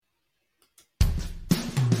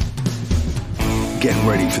Get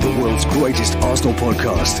ready for the world's greatest Arsenal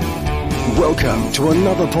podcast. Welcome to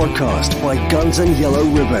another podcast by Guns and Yellow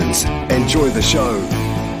Ribbons. Enjoy the show.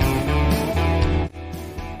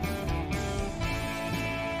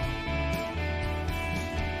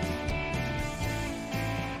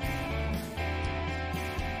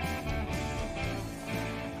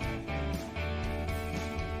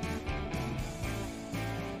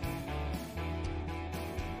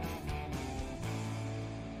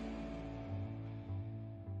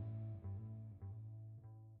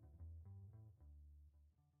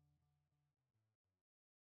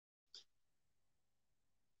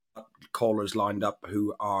 Callers lined up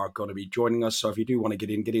who are going to be joining us. So if you do want to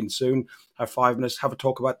get in soon. Have 5 minutes, have a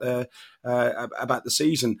talk about the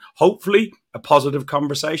season. Hopefully a positive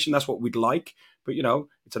conversation. That's what we'd like. But you know,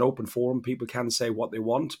 it's an open forum. People can say what they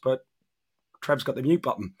want. But Trev's got the mute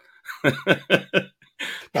button.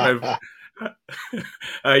 Trev,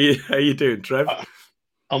 how you doing, Trev?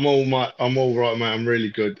 I'm all right, mate. I'm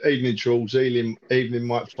really good. Evening, Jules. Evening,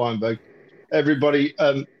 Mike Feinberg. Everybody,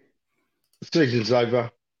 season's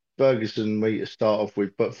over. Ferguson and me to start off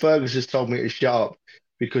with, but Fergus has told me to shut up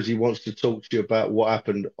because he wants to talk to you about what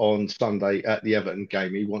happened on Sunday at the Everton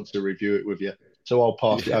game. He wants to review it with you. So I'll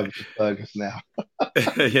pass it over to Fergus now.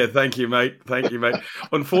 Yeah, thank you, mate.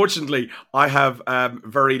 Unfortunately, I have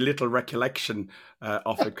very little recollection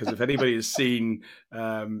of it because if anybody has seen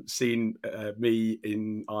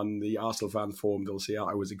me on the Arsenal fan forum, they'll see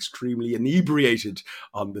I was extremely inebriated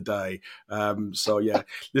on the day. So yeah,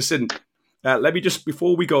 listen. Let me just,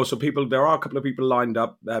 before we go, there are a couple of people lined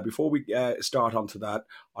up. Before we start onto that,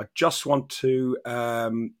 I just want to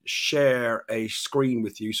share a screen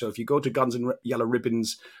with you. So if you go to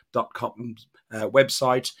gunsandyellowribbons.com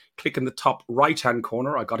website, click in the top right-hand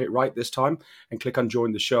corner, I got it right this time, and click on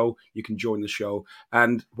join the show. You can join the show.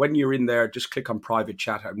 And when you're in there, just click on private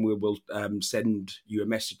chat and we will send you a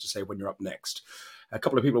message to say when you're up next. A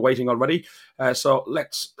couple of people are waiting already. So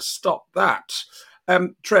let's stop that.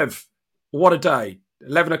 Trev, what a day!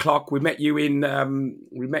 11 o'clock. We met you in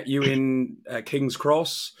King's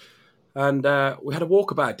Cross, and we had a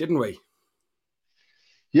walkabout, didn't we?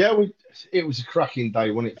 Yeah, it was a cracking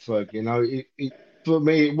day, wasn't it, Ferg? You know, for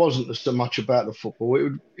me, it wasn't so much about the football.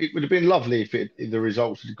 It would have been lovely if the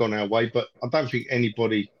results had gone our way, but I don't think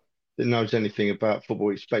anybody that knows anything about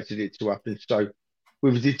football expected it to happen. So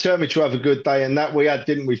we were determined to have a good day, and that we had,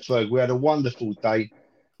 didn't we, Ferg? We had a wonderful day.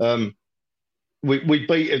 We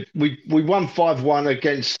won 5-1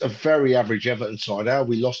 against a very average Everton side. How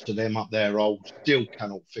we lost to them up there, I still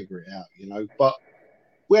cannot figure it out, you know. But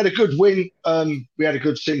we had a good win. We had a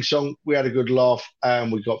good sing-song. We had a good laugh,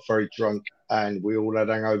 and we got very drunk, and we all had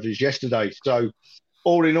hangovers yesterday. So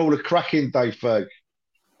all in all, a cracking day, Ferg.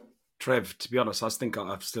 Trev, to be honest, I think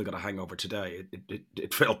I've still got a hangover today.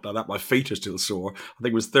 It felt that my feet are still sore. I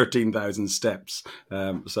think it was 13,000 steps.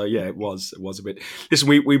 So yeah, it was a bit. Listen,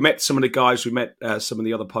 we met some of the guys. We met some of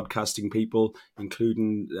the other podcasting people,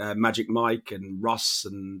 including Magic Mike and Ross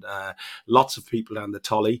and lots of people down the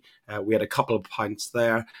Tolly. We had a couple of pints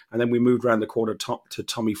there, and then we moved around the corner to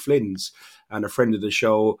Tommy Flynn's, and a friend of the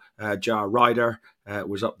show, Jar Ryder,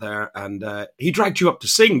 was up there, and he dragged you up to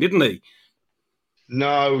sing, didn't he?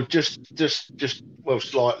 No, just well,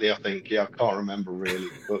 slightly, I think. Yeah, I can't remember really,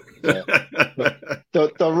 but yeah.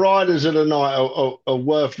 But the riders of the night are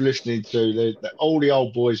worth listening to. All the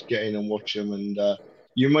old boys get in and watch them, and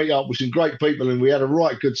you meet up with some great people, and we had a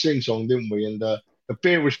right good sing song, didn't we? And the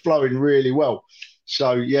beer was flowing really well.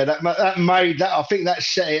 So yeah, that made that. I think that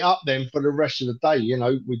set it up then for the rest of the day. You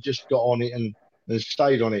know, we just got on it and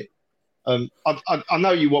stayed on it. I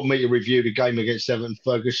know you want me to review the game against Everton,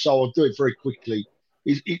 Fergus, so I'll do it very quickly.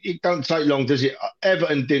 It don't take long, does it?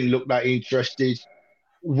 Everton didn't look that interested.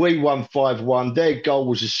 We won 5-1. Their goal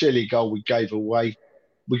was a silly goal we gave away.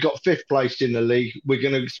 We got 5th place in the league. We're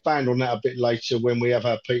going to expand on that a bit later when we have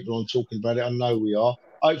our people on talking about it. I know we are.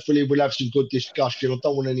 Hopefully we'll have some good discussion. I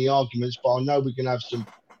don't want any arguments, but I know we can have some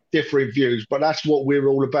different views. But that's what we're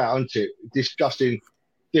all about, isn't it? Discussing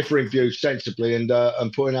different views sensibly and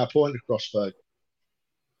putting our point across, Ferg.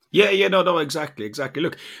 Yeah, no, exactly.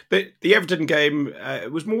 Look, the Everton game,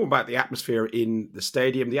 it was more about the atmosphere in the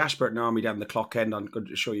stadium. The Ashburton Army down the clock end, I'm going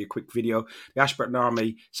to show you a quick video. The Ashburton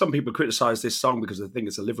Army, some people criticise this song because they think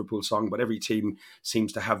it's a Liverpool song, but every team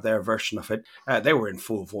seems to have their version of it. They were in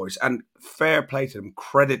full voice, and fair play to them,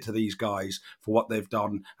 credit to these guys for what they've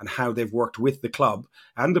done and how they've worked with the club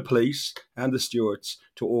and the police and the stewards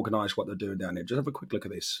to organise what they're doing down there. Just have a quick look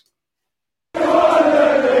at this.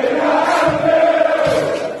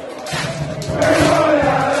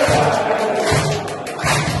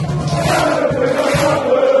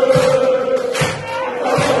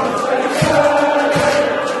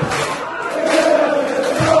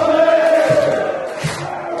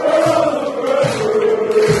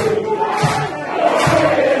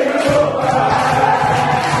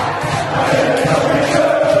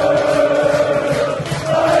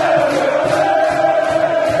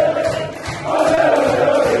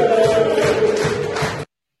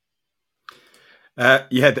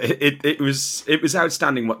 Yeah, it was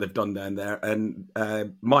outstanding what they've done down there, and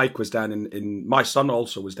Mike was down in my son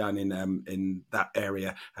also was down in that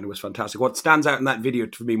area, and it was fantastic. What stands out in that video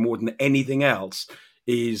for me more than anything else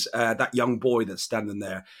is that young boy that's standing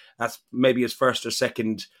there. That's maybe his first or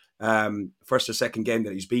second game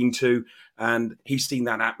that he's been to, and he's seen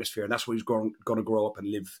that atmosphere, and that's what he's going to grow up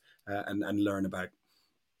and live and learn about.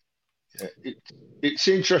 Yeah, it's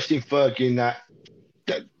interesting, Fergie, that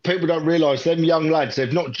people don't realise them young lads,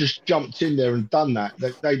 they've not just jumped in there and done that.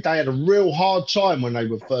 They had a real hard time when they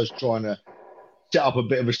were first trying to set up a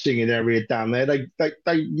bit of a singing area down there.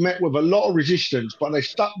 They met with a lot of resistance, but they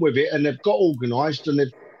stuck with it, and they've got organised, and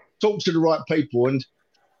they've talked to the right people, and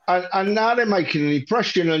now they're making an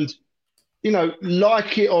impression. And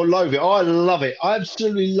like it or loathe it, I love it. I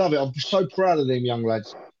absolutely love it. I'm so proud of them young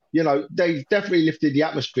lads. They definitely lifted the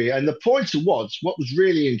atmosphere. And the point was, what was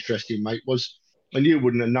really interesting, mate, was, and you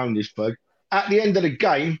wouldn't have known this, Berg, at the end of the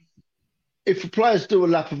game, if the players do a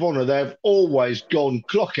lap of honour, they've always gone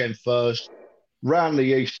clock end first, round the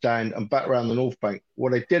east stand and back round the north bank.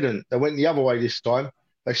 Well, they didn't. They went the other way this time.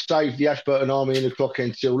 They saved the Ashburton Army in the clock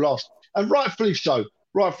end till last. And rightfully so.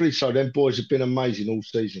 Rightfully so. Them boys have been amazing all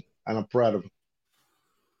season, and I'm proud of them.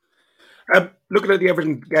 Looking at the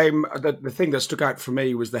Everton game, the thing that stuck out for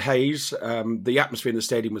me was the haze. The atmosphere in the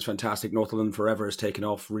stadium was fantastic. Northern Forever has taken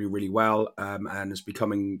off really, really well, and is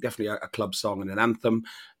becoming definitely a club song and an anthem,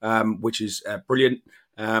 which is brilliant.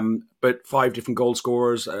 But 5 different goal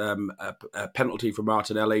scorers, a penalty for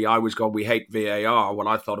Martinelli. I was going, we hate VAR, when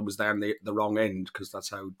I thought it was down the wrong end because that's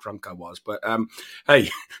how drunk I was. But hey,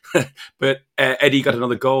 but Eddie got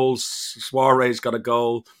another goal. Suarez got a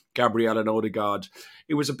goal. Gabriel and Odegaard.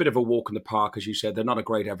 It was a bit of a walk in the park, as you said. They're not a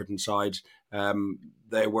great Everton side.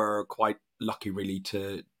 They were quite lucky, really,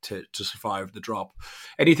 to survive the drop.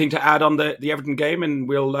 Anything to add on the Everton game, and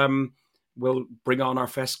we'll bring on our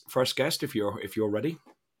first guest if you're ready.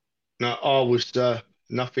 No, I was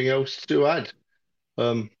nothing else to add.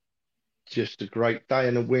 Just a great day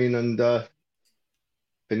and a win, and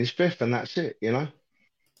finish 5th, and that's it.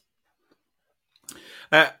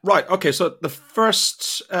 Right, okay, so the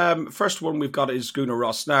first one we've got is Gunnar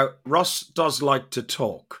Ross. Now, Ross does like to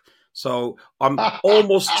talk, so I'm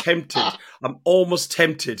almost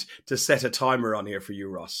tempted to set a timer on here for you,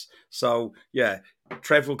 Ross. So, yeah,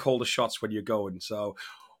 Trev will call the shots when you're going. So,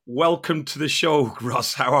 welcome to the show,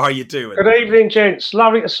 Ross. How are you doing? Good evening, gents.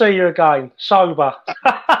 Lovely to see you again, sober.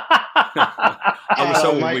 I was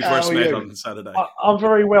told when we first met on Saturday. I'm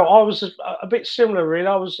very well. I was a bit similar, really.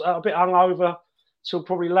 I was a bit hungover till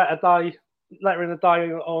probably later in the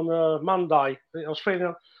day on Monday. I was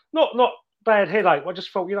feeling not bad headache. I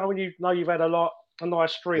just felt, when you've had a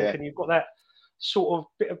nice drink, and you've got that sort of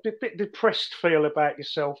bit depressed feel about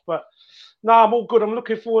yourself. But no, I'm all good. I'm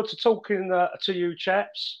looking forward to talking to you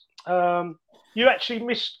chaps. You actually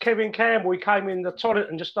missed Kevin Campbell. He came in the toilet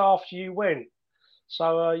and just after you went.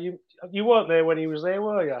 So you weren't there when he was there,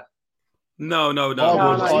 were you? No.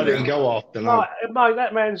 I didn't go after. No, mate,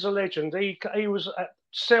 that man's a legend. He was at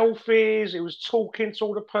selfies. He was talking to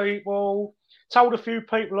all the people. Told a few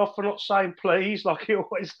people off for not saying please, like he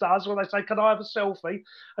always does when they say, "Can I have a selfie?"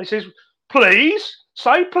 And he says, "Please,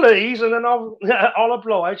 say please," and then I'll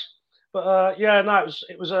oblige. But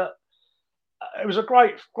it was a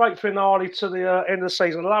great finale to the end of the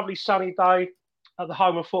season. A lovely sunny day at the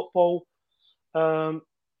home of football.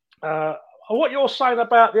 What you're saying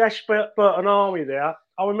about the Ashburton Army there,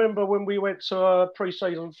 I remember when we went to a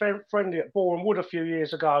pre-season friendly at Boreham Wood a few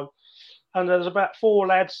years ago, and there was about 4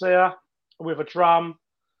 lads there with a drum,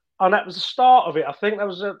 and that was the start of it. I think that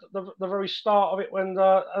was the very start of it when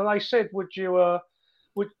and they said, they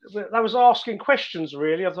was asking questions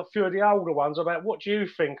really of a few of the older ones about what do you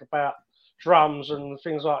think about drums and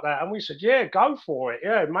things like that, and we said, yeah, go for it,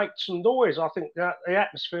 yeah, make some noise. I think that the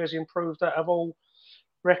atmosphere has improved that of all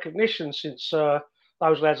recognition since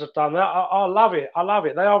those lads have done that. I love it. They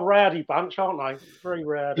are a rowdy bunch, aren't they? Very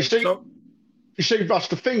rowdy. You see, Russ,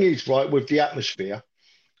 the thing is, right, with the atmosphere,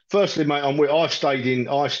 firstly, mate, I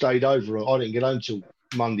stayed over. I didn't get home till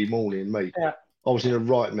Monday morning, mate. Yeah. I was in a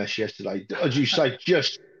right mess yesterday. As you say,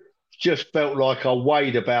 just felt like I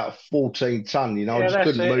weighed about 14 ton, I just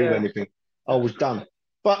couldn't move anything. I was done.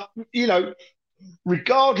 But,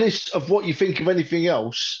 regardless of what you think of anything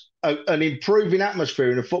else, an improving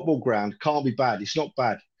atmosphere in a football ground can't be bad. It's not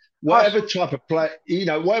bad. Whatever type of play,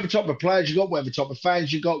 whatever type of players you got, whatever type of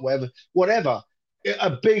fans you got, whatever,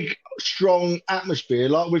 a big, strong atmosphere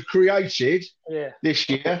like we've created this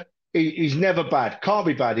year is never bad. Can't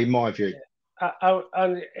be bad in my view.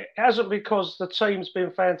 And it hasn't because the team's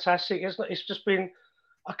been fantastic. It's just been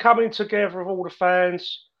a coming together of all the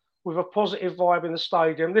fans. with a positive vibe in the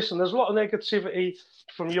stadium. Listen, there's a lot of negativity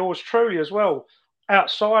from yours truly as well,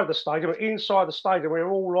 outside the stadium, but inside the stadium, we're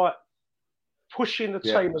all like pushing the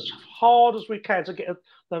team as hard as we can to get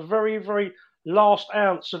the very, very last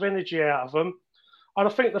ounce of energy out of them. And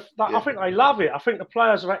I think I think they love it. I think the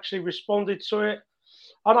players have actually responded to it.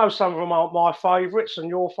 I know some of them aren't my favourites and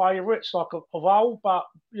your favourites, like of old, but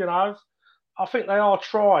you know, I think they are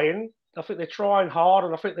trying. I think they're trying hard,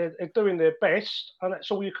 and I think they're doing their best, and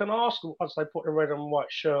that's all you can ask them once they put the red and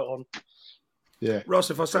white shirt on. Yeah,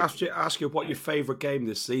 Ross, if I was to ask you what your favourite game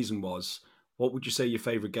this season was, what would you say your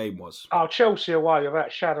favourite game was? Oh, Chelsea away, without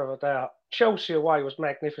a shadow of a doubt. Chelsea away was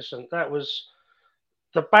magnificent. That was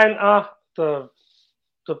the banter, the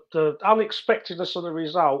unexpectedness of the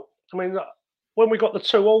result. I mean, when we got the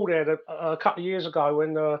 2-2 there a couple of years ago,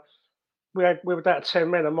 when we were down to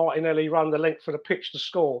 10 men and Martinelli run the length of the pitch to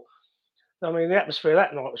score. I mean, the atmosphere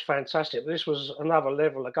that night was fantastic. But this was another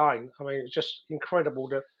level again. I mean, it was just incredible.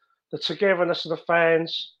 The togetherness of the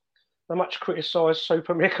fans, the much criticised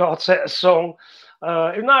Super Mick Arteta song.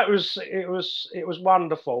 It was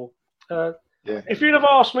wonderful. If you'd have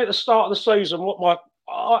asked me at the start of the season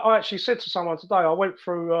I actually said to someone today, I went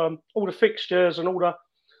through all the fixtures and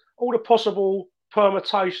all the possible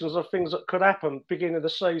permutations of things that could happen beginning of the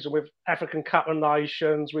season with African Cup of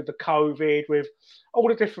Nations, with the COVID, with all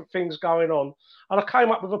the different things going on. And I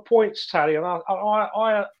came up with a points tally, and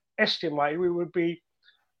I estimated we would be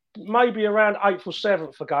maybe around 8th or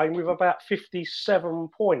 7th again with about 57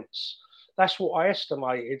 points. That's what I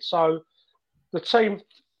estimated. So the team,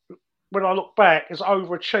 when I look back, has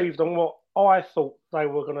overachieved on what I thought they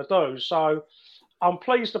were going to do. So I'm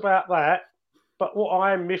pleased about that. But what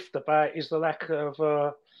I am miffed about is the lack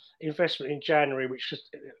of investment in January, which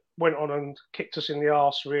just went on and kicked us in the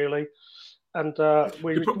arse, really. And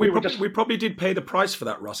we probably did pay the price for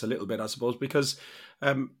that, Ross, a little bit, I suppose, because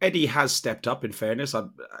Eddie has stepped up, in fairness.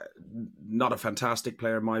 I'm not a fantastic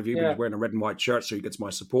player in my view, but he's wearing a red and white shirt, so he gets my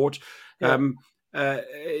support. Yeah.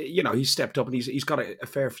 He's stepped up and he's got a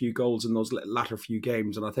fair few goals in those latter few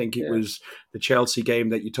games. And I think it was the Chelsea game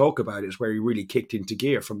that you talk about is where he really kicked into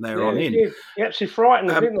gear from there on in. He actually frightened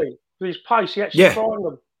them, didn't he? With his pace, he actually frightened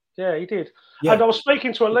them. Yeah, he did. Yeah. And I was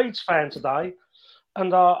speaking to a Leeds fan today,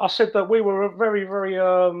 and I said that we were very, very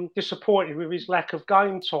disappointed with his lack of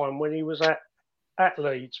game time when he was at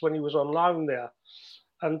Leeds, when he was on loan there.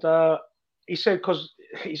 And he said because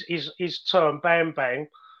his term, Bam Bang,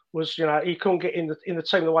 was, he couldn't get in the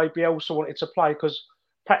team the way Bielsa wanted to play because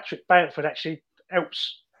Patrick Bamford actually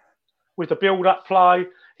helps with the build-up play.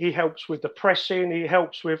 He helps with the pressing. He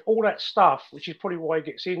helps with all that stuff, which is probably why he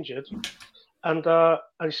gets injured. And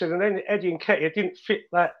he said, and then Eddie Nketiah didn't fit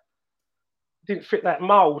that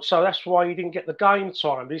mould, so that's why he didn't get the game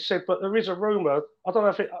time. He said, but there is a rumour. I don't know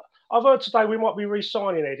if I've heard today we might be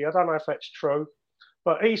re-signing Eddie. I don't know if that's true.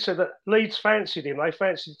 But he said that Leeds fancied him. They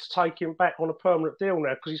fancied to take him back on a permanent deal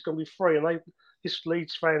now because he's going to be free. And this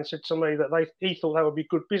Leeds fan said to me that he thought that would be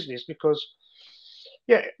good business because,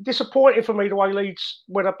 disappointing for me the way Leeds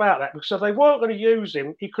went about that. Because if they weren't going to use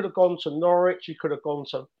him, he could have gone to Norwich, he could have gone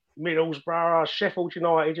to Middlesbrough, Sheffield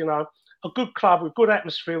United, a good club with good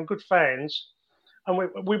atmosphere and good fans. And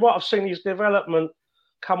we might have seen his development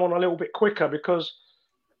come on a little bit quicker because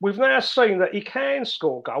we've now seen that he can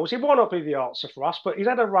score goals. He might not be the answer for us, but he's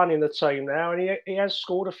had a run in the team now and he has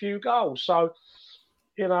scored a few goals. So,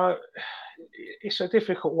 it's a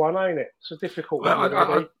difficult one, ain't it? It's a difficult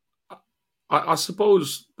one. I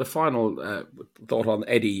suppose the final thought on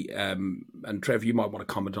Eddie, and Trev, you might want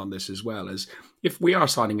to comment on this as well, is if we are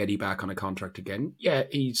signing Eddie back on a contract again,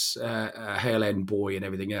 he's a Hale End boy and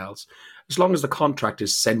everything else. As long as the contract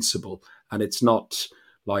is sensible and it's not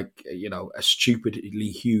like a stupidly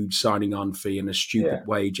huge signing on fee and a stupid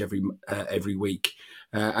wage every week,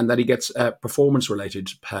 and that he gets performance related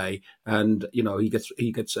pay, and he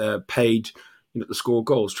gets paid to score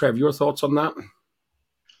goals. Trev, your thoughts on that?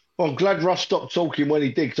 Well, I'm glad Russ stopped talking when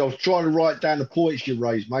he did because I was trying to write down the points you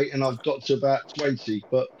raised, mate, and I've got to about 20.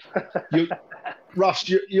 But Russ,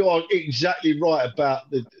 you are exactly right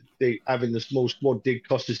about the having the small squad did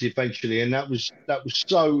cost us eventually, and that was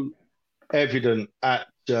so evident at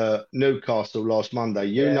Newcastle last Monday.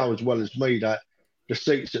 You know as well as me that the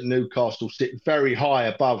seats at Newcastle sit very high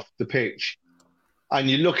above the pitch, and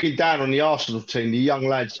you're looking down on the Arsenal team, the young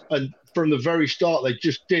lads, and from the very start they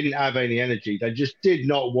just didn't have any energy. They just did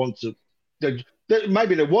not want to.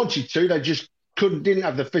 Maybe they wanted to, they just didn't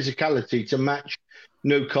have the physicality to match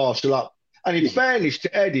Newcastle up. And in fairness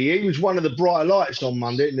to Eddie, he was one of the brighter lights on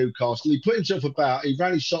Monday at Newcastle. He put himself about, he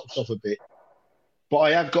ran his socks off a bit. But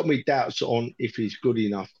I have got my doubts on if he's good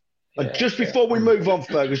enough. And just before we move on,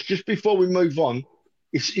 Fergus, just before we move on,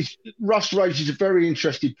 Russ raises a very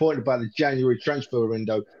interesting point about the January transfer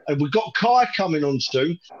window, and we've got Kai coming on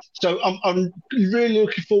soon. So I'm really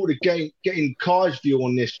looking forward to getting Kai's view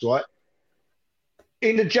on this. Right,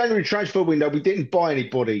 in the January transfer window, we didn't buy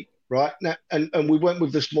anybody, right? And we went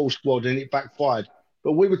with the small squad, and it backfired.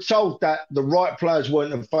 But we were told that the right players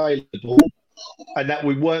weren't available, and that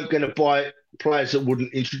we weren't going to buy players that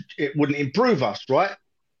wouldn't improve us, right?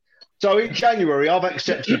 So in January, I've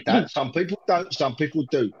accepted that. Some people don't, some people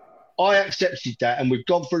do. I accepted that, and we've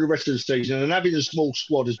gone through the rest of the season, and having a small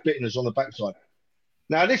squad has bitten us on the backside.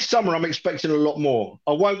 Now, this summer, I'm expecting a lot more.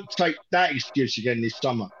 I won't take that excuse again this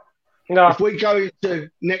summer. No. If we go into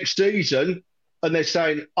next season and they're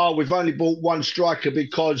saying, oh, we've only bought one striker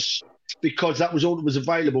because that was all that was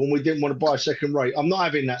available and we didn't want to buy a second rate, I'm not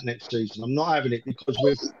having that next season. I'm not having it because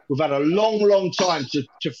we've had a long time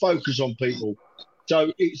to focus on people.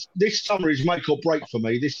 So this summer is make or break for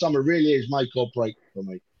me. This summer really is make or break for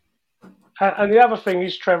me. And the other thing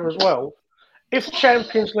is, Trevor, as well, if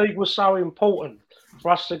Champions League was so important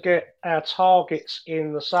for us to get our targets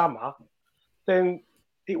in the summer, then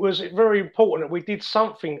it was very important that we did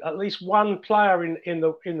something, at least one player in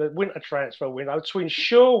the winter transfer window, to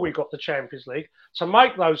ensure we got the Champions League, to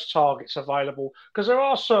make those targets available. Because there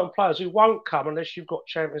are certain players who won't come unless you've got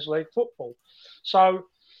Champions League football. So,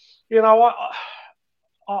 you know,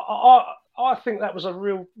 I think that was a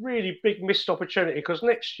really big missed opportunity, because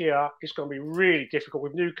next year it's going to be really difficult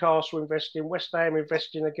with Newcastle investing, West Ham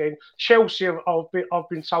investing again. Chelsea, I've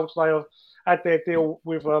been told today, have had their deal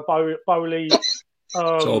with Bowley.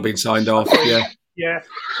 It's all been signed off. Yeah. Yeah.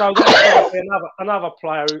 So that's another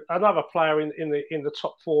player in the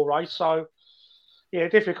top four race. So yeah,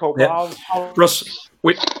 difficult. Yeah. But Russ,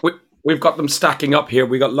 we've got them stacking up here.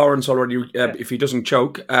 We got Lawrence already. If he doesn't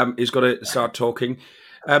choke, he's going to start talking.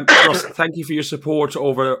 Russ, thank you for your support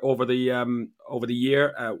over the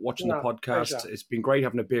year, watching the podcast. Pleasure. It's been great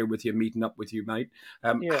having a beer with you, meeting up with you, mate.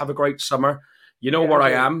 Have a great summer. You know where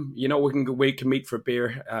I am. You know we can meet for a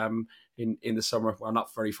beer in the summer. We're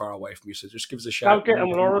not very far away from you, so just give us a shout. Go get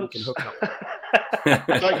them, Lawrence. We can hook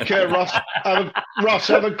up. Take care, Russ.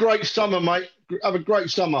 Have a great summer, mate. Have a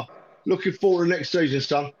great summer. Looking forward to next season,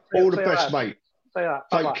 son. All the best, mate.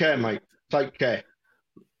 Take care, mate. Take care.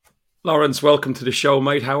 Lawrence, welcome to the show,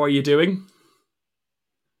 mate. How are you doing?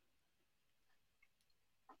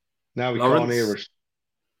 Now we can't hear us.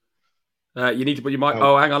 You need to put your mic.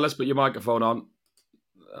 Oh, hang on. Let's put your microphone on.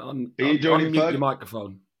 Are you doing it, your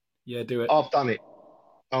microphone? Yeah, do it. I've done it.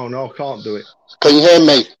 Oh no, I can't do it. Can you hear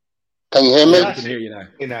me? Can you hear me? I can hear you now.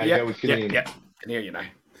 We can hear you. Yeah, can hear you now.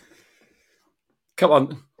 Come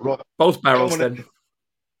on, right. Both barrels then.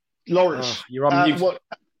 Lawrence, you're on mute.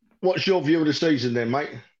 What's your view of the season then, mate?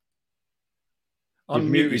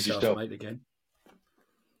 Unmute yourself, mate, again.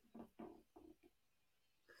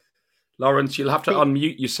 Lawrence, you'll have to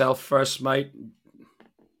unmute yourself first, mate.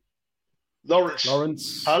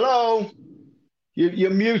 Lawrence. Hello. You're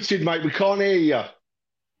muted, mate. We can't hear you.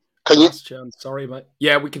 Can you? Sorry, mate.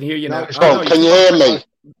 Yeah, we can hear you now. Can you hear me?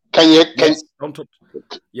 Yes. Don't touch.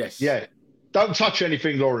 Yes. Yeah. Don't touch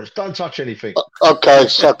anything, Lawrence. Don't touch anything. Okay.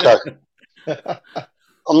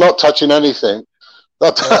 I'm not touching anything.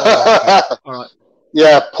 All right.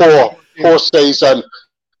 Yeah, poor season.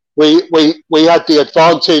 We had the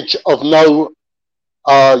advantage of no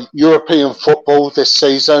European football this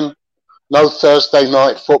season, no Thursday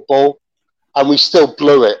night football, and we still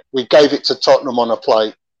blew it. We gave it to Tottenham on a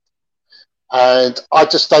plate. And I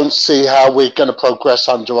just don't see how we're going to progress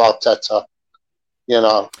under Arteta. You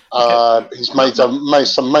know, he's made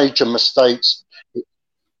some major mistakes.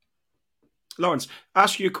 Lawrence,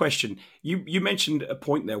 ask you a question. You mentioned a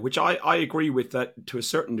point there, which I agree with that to a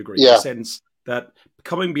certain degree, in the sense that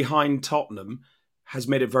coming behind Tottenham has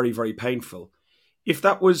made it very, very painful. If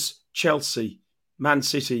that was Chelsea, Man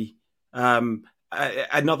City,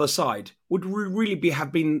 another side, would we really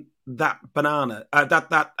have been that bothered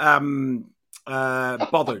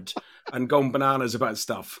and going bananas about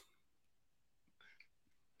stuff?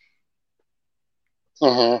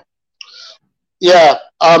 Mm-hmm. Yeah,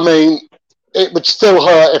 I mean, it would still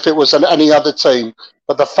hurt if it was any other team,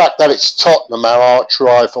 but the fact that it's Tottenham, our arch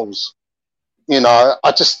rivals, you know,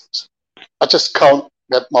 I just can't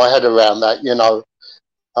get my head around that. You know,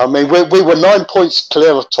 I mean, we were 9 points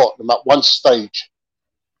clear of Tottenham at one stage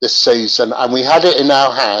this season, and we had it in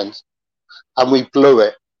our hands, and we blew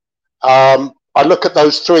it. I look at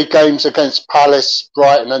those 3 games against Palace,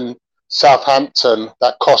 Brighton, and Southampton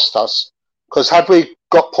that cost us. Because had we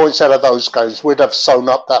got points out of those games, we'd have sewn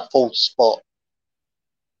up that 4th spot.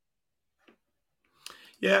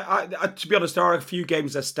 Yeah, to be honest, there are a few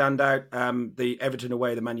games that stand out. The Everton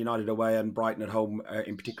away, the Man United away, and Brighton at home,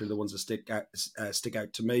 in particular, the ones that stick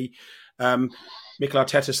out to me. Mikel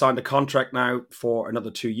Arteta signed a contract now for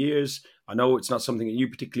another 2 years. I know it's not something that you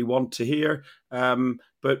particularly want to hear,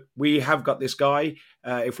 but we have got this guy.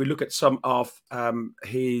 If we look at some of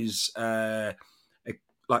his average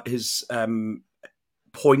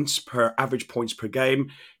points per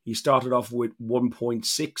game, he started off with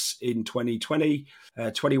 1.6 in 2020.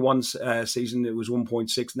 21 season, it was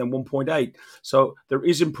 1.6 and then 1.8. So there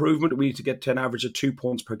is improvement. We need to get to an average of 2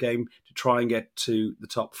 points per game to try and get to the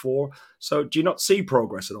top 4. So do you not see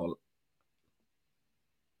progress at all?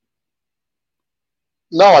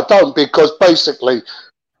 No, I don't, because basically,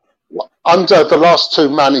 under the last 2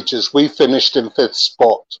 managers, we finished in 5th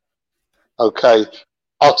spot. Okay.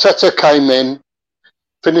 Arteta came in,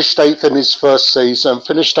 finished 8th in his first season,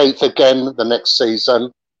 finished 8th again the next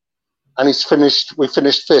season, and we finished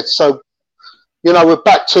 5th. So, we're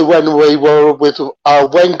back to when we were with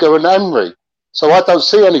Wenger and Emery. So I don't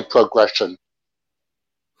see any progression.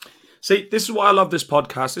 See, this is why I love this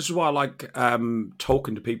podcast. This is why I like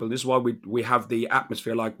talking to people. This is why we have the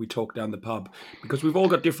atmosphere like we talk down the pub, because we've all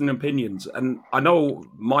got different opinions. And I know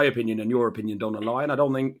my opinion and your opinion don't align. I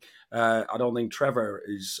don't think Trevor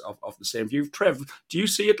is of the same view. Trev, do you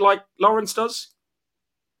see it like Lawrence does?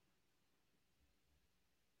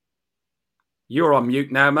 You're on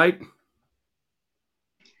mute now, mate.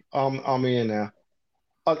 I'm here now.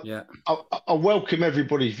 I welcome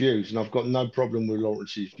everybody's views, and I've got no problem with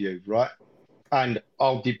Lawrence's view, right? And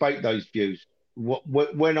I'll debate those views.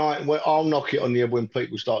 When I'll knock it on the head when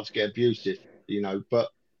people start to get abusive, But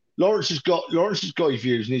Lawrence has got his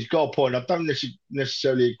views, and he's got a point. I don't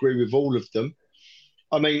necessarily agree with all of them.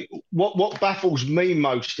 I mean, what baffles me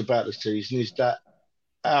most about the season is that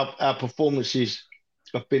our performances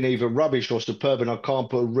have been either rubbish or superb, and I can't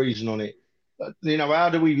put a reason on it. How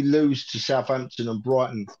do we lose to Southampton and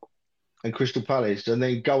Brighton and Crystal Palace, and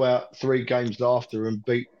then go out 3 games after and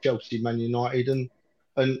beat Chelsea, Man United,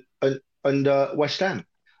 and West Ham?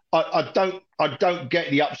 I don't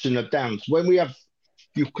get the ups and the downs.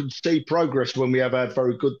 You can see progress when we have had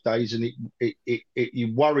very good days, and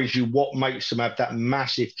it worries you what makes them have that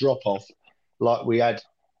massive drop off, like we had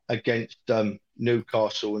against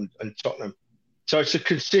Newcastle and Tottenham. So it's a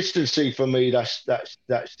consistency for me. That's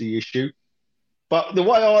the issue. But the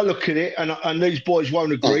way I look at it, and these boys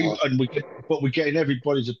won't agree, but we're getting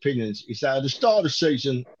everybody's opinions, is that at the start of the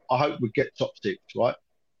season, I hope we get top 6, right?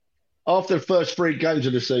 After the first 3 games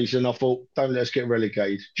of the season, I thought, don't let's get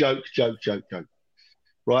relegated. Joke.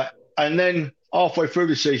 Right? And then halfway through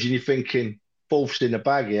the season, you're thinking, 4th's in the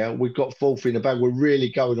bag here. We've got 4th in the bag. We're really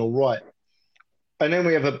going all right. And then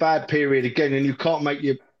we have a bad period again, and you can't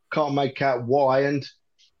make out why. And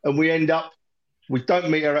we end up, we don't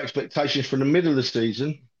meet our expectations from the middle of the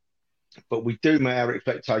season, but we do meet our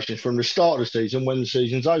expectations from the start of the season when the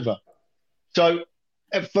season's over. So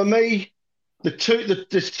for me,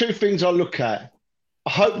 there's 2 things I look at. I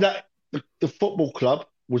hope that the football club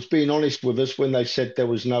was being honest with us when they said there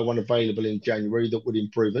was no one available in January that would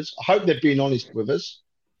improve us. I hope they're being honest with us.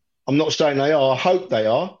 I'm not saying they are. I hope they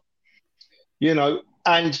are.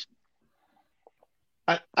 And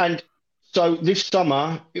so this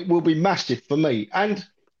summer, it will be massive for me. And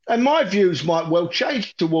my views might well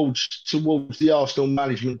change towards the Arsenal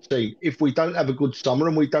management team if we don't have a good summer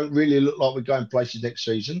and we don't really look like we're going places next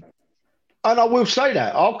season. And I will say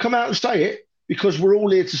that. I'll come out and say it, because we're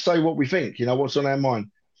all here to say what we think, what's on our mind.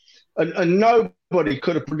 And nobody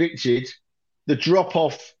could have predicted the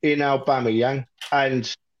drop-off in Aubameyang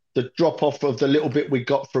and the drop-off of the little bit we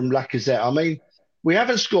got from Lacazette. I mean, we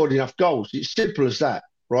haven't scored enough goals. It's simple as that,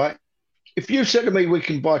 right? If you said to me we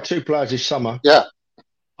can buy 2 players this summer, yeah,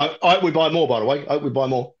 I hope we buy more, by the way. I hope we buy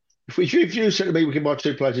more. If you said to me we can buy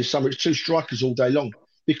 2 players this summer, it's 2 strikers all day long.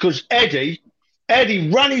 Because Eddie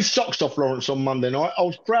ran his socks off Lawrence on Monday night. I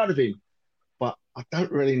was proud of him. But I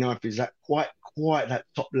don't really know if he's that quite that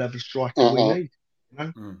top level striker we need.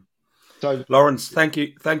 So, Lawrence, thank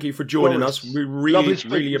you for joining us. We really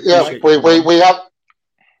appreciate it. Yeah, we have.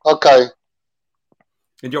 Okay.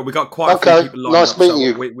 And we got quite a few people lined nice up. Meeting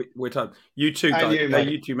you. We're done. You too, guys.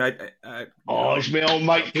 You too, mate. It's my old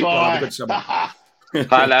mate, Guy.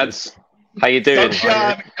 Hi, lads. How you doing? Don't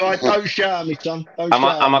shout me, Guy. Don't shout me, son.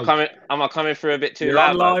 Am I coming through a bit too You're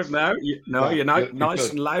loud? On live now. You're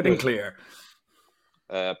nice and loud and clear.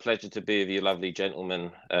 Pleasure to be with you, lovely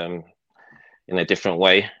gentlemen. In a different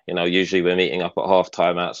way, usually we're meeting up at half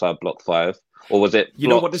time outside Block 5, or was it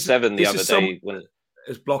Block 7 the other day?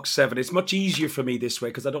 It's block 7. It's much easier for me this way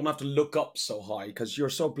because I don't have to look up so high because you're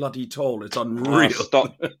so bloody tall. It's unreal. Oh,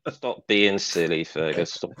 stop being silly,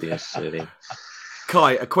 Fergus. Stop being silly.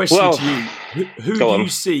 Kai, a question to you. Who do you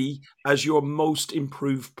see as your most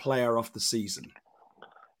improved player of the season?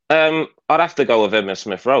 I'd have to go with Emma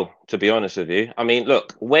Smith Rowe, to be honest with you. I mean,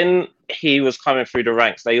 look, when he was coming through the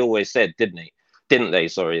ranks, they always said, didn't they?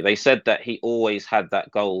 Sorry. They said that he always had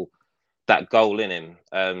that goal in him,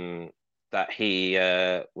 that he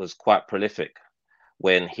was quite prolific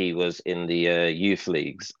when he was in the youth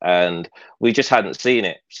leagues. And we just hadn't seen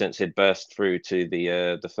it since he'd burst through to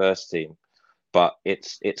the first team. But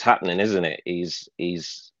it's happening, isn't it? He's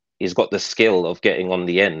got the skill of getting on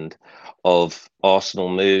the end of Arsenal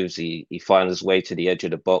moves. He finds his way to the edge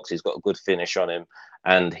of the box. He's got a good finish on him,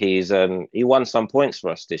 and he won some points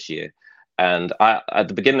for us this year. And at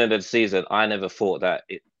the beginning of the season, I never thought that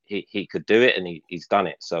he could do it, and he's done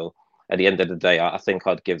it. So at the end of the day, I think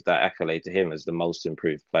I'd give that accolade to him as the most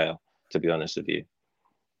improved player, to be honest with you.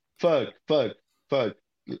 Ferg,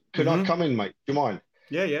 could I come in, mate? Do you mind?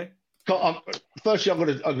 Yeah. Firstly, I'm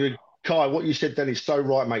gonna Kai, what you said then is so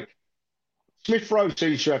right, mate. Smith Rowe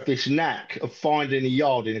seems to have this knack of finding a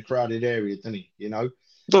yard in a crowded area, doesn't he? You know,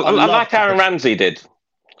 like Aaron Ramsey did.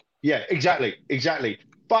 Yeah, exactly.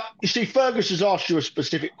 But you see, Fergus has asked you a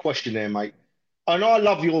specific question there, mate. And I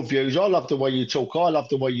love your views. I love the way you talk. I love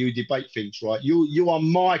the way you debate things, right? You are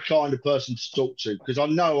my kind of person to talk to because I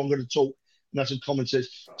know I'm going to talk and have some common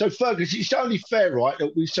sense. So, Fergus, it's only fair, right,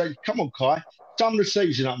 that we say, come on, Kai, sum the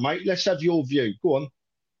season up, mate. Let's have your view. Go on.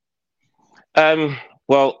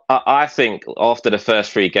 Well, I think after the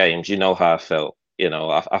first 3 games, you know how I felt. You know,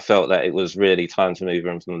 I felt that it was really time to move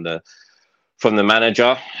on from the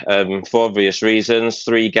manager for obvious reasons.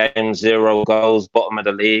 3 games, 0 goals, bottom of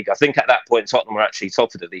the league. I think at that point, Tottenham were actually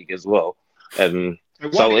top of the league as well. It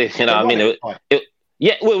was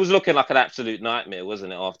looking like an absolute nightmare,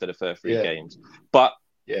 wasn't it, after the first 3 games? But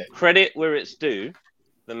credit where it's due,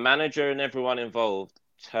 the manager and everyone involved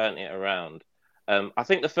turned it around. I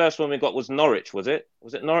think the first one we got was Norwich, was it?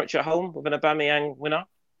 Was it Norwich at home with an Aubameyang winner?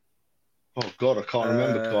 Oh God, I can't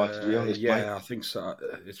remember, Kai, to be honest. Yeah, mate. I think so.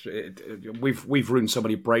 We've ruined so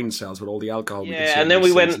many brain cells with all the alcohol. Yeah, and then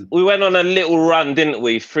we went on a little run, didn't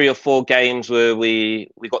we? 3 or 4 games where we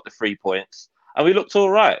got the 3 points, and we looked all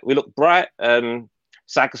right. We looked bright.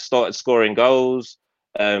 Saka started scoring goals.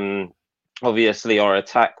 Obviously, our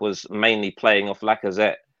attack was mainly playing off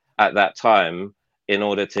Lacazette at that time in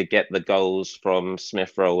order to get the goals from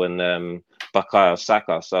Smith Rowe and Bukayo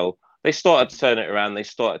Saka. So they started to turn it around. They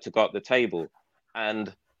started to go up the table.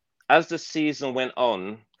 And as the season went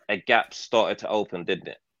on, a gap started to open, didn't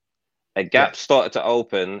it? A gap started to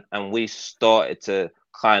open, and we started to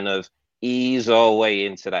kind of ease our way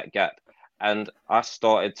into that gap. And I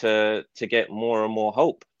started to get more and more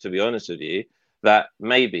hope, to be honest with you, that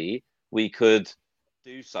maybe we could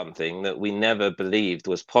do something that we never believed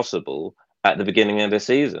was possible at the beginning of the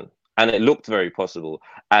season. And it looked very possible.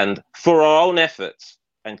 And for our own efforts,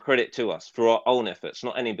 and credit to us, for our own efforts,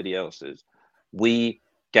 not anybody else's, we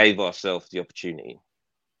gave ourselves the opportunity.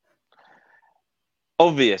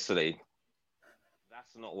 Obviously,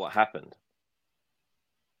 that's not what happened.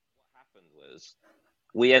 What happened was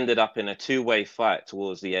we ended up in a 2-way fight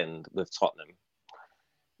towards the end with Tottenham.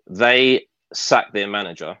 They sacked their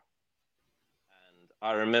manager.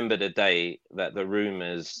 I remember the day that the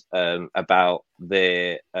rumours about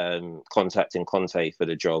their contacting Conte for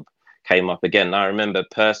the job came up again. And I remember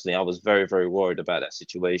personally, I was very, very worried about that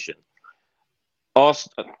situation.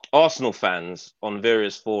 Arsenal fans on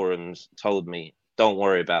various forums told me, don't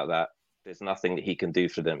worry about that. There's nothing that he can do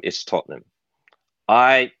for them. It's Tottenham.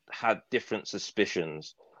 I had different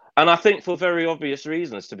suspicions. And I think for very obvious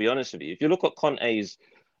reasons, to be honest with you. If you look at Conte's,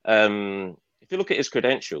 if you look at his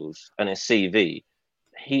credentials and his CV,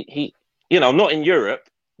 he not in Europe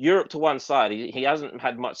to one side, he hasn't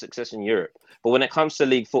had much success in Europe. But when it comes to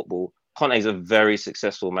league football, Conte's a very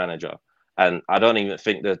successful manager. And I don't even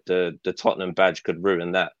think that the Tottenham badge could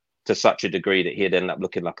ruin that to such a degree that he'd end up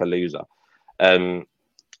looking like a loser.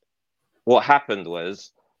 What happened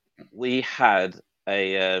was we had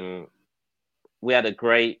a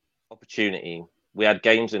great opportunity. We had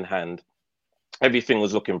games in hand. Everything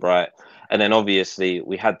was looking bright. And then obviously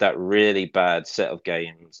we had that really bad set of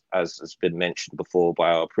games, as has been mentioned before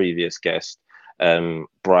by our previous guest,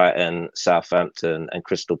 Brighton, Southampton and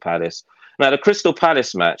Crystal Palace. Now, the Crystal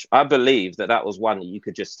Palace match, I believe that was one that you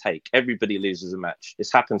could just take. Everybody loses a match.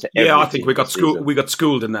 It's happened to every I think we got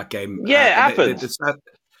schooled in that game. Yeah, it happened. I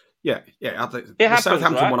think the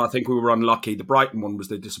Southampton one, I think we were unlucky. The Brighton one was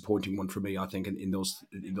the disappointing one for me, I think, in those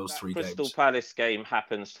 3 games. Crystal Palace game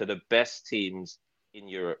happens to the best teams in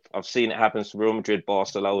Europe. I've seen it happen to Real Madrid,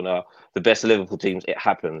 Barcelona, the best Liverpool teams. It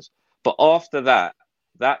happens. But after that,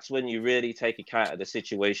 that's when you really take account of the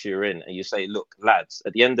situation you're in and you say, look, lads,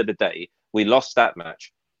 at the end of the day, we lost that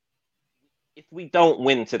match. If we don't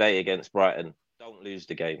win today against Brighton, don't lose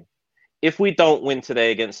the game. If we don't win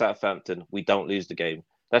today against Southampton, we don't lose the game.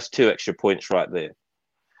 That's 2 extra points right there.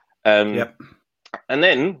 Yep. And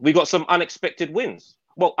then we got some unexpected wins.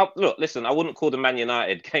 Well, look, listen, I wouldn't call the Man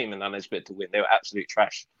United game an unexpected win. They were absolute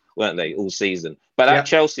trash, weren't they, all season? But that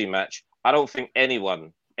Chelsea match, I don't think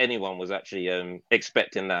anyone was actually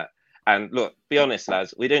expecting that. And look, be honest,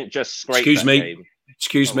 lads, we didn't just scrape that game.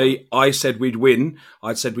 Excuse me. I said we'd win.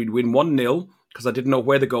 I said we'd win 1-0 because I didn't know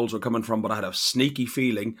where the goals were coming from, but I had a sneaky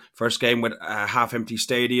feeling. First game with a half-empty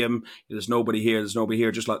stadium. There's nobody here. There's nobody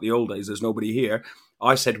here, just like the old days. There's nobody here.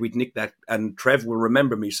 I said we'd nick that, and Trev will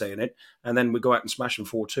remember me saying it. And then we go out and smash them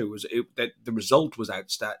 4-2. The result was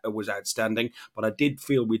outstanding, but I did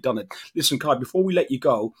feel we'd done it. Listen, Kai, before we let you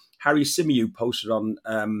go, Harry Symeou posted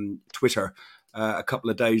on Twitter a couple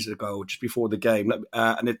of days ago, just before the game,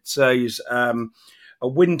 and it says a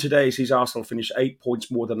win today sees Arsenal finish 8 points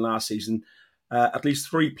more than last season, at least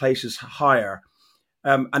 3 places higher.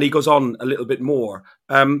 And he goes on a little bit more.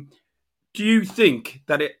 Do you think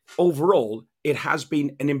that overall it has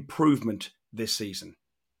been an improvement this season?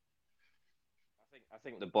 I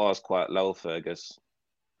think the bar's quite low, Fergus,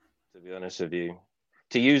 to be honest with you.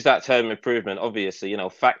 To use that term improvement, obviously,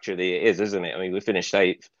 factually it is, isn't it? I mean, we finished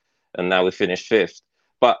 8th and now we finished 5th.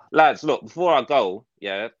 But lads, look, before I go,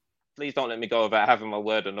 please don't let me go without having my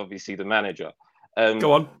word on, obviously, the manager.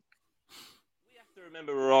 Go on. We have to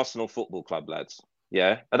remember we're Arsenal Football Club, lads.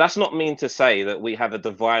 Yeah? And that's not mean to say that we have a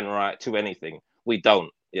divine right to anything. We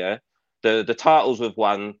don't, yeah? The titles we've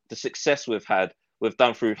won, the success we've had, we've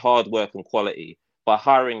done through hard work and quality by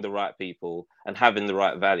hiring the right people and having the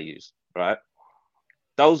right values, right?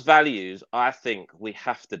 Those values, I think we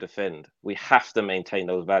have to defend. We have to maintain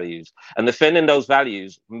those values. And defending those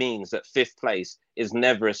values means that 5th place is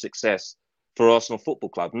never a success for Arsenal Football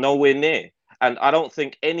Club, nowhere near. And I don't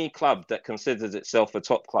think any club that considers itself a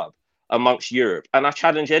top club amongst Europe, and I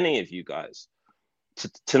challenge any of you guys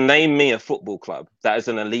to name me a football club that is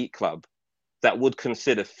an elite club that would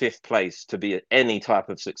consider 5th place to be any type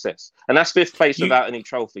of success. And that's 5th place without any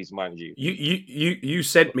trophies, mind you. You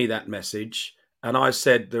sent me that message, and I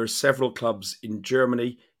said there are several clubs in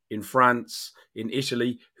Germany, in France, in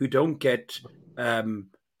Italy who don't get.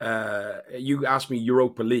 You asked me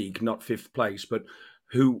Europa League, not 5th place, but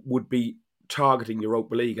who would be targeting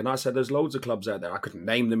Europa League, and I said there's loads of clubs out there. I couldn't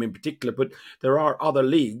name them in particular, but there are other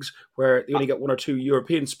leagues where they only get 1 or 2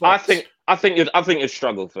 European spots. I think you'd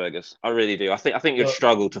struggle, Fergus. I really do. I think you'd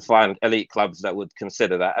struggle to find elite clubs that would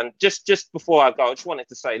consider that. And just before I go, I just wanted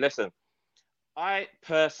to say, listen, I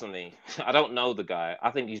personally, I don't know the guy.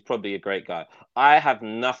 I think he's probably a great guy. I have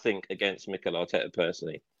nothing against Mikel Arteta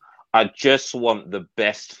personally. I just want the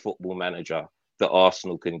best football manager that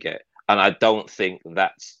Arsenal can get, and I don't think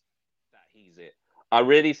he's it. I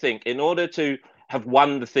really think in order to have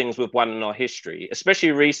won the things we've won in our history,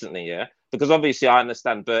 especially recently, because obviously I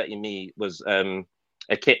understand Bertie Mee was a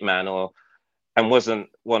kit man and wasn't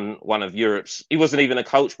one of Europe's. He wasn't even a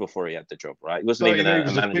coach before he had the job, right? He wasn't even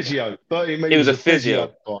a manager. Physio. He was a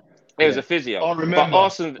physio. He was a physio. I remember.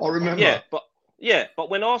 I remember. But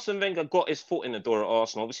when Arsene Wenger got his foot in the door at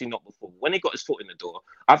Arsenal, obviously not before, when he got his foot in the door,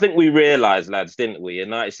 I think we realised, lads, didn't we, in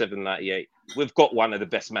 97, 98, we've got one of the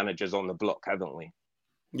best managers on the block, haven't we?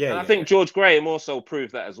 Yeah. And I think George Graham also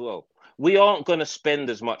proved that as well. We aren't going to spend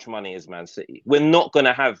as much money as Man City. We're not going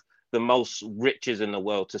to have the most riches in the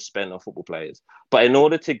world to spend on football players. But in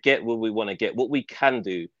order to get what we want to get, what we can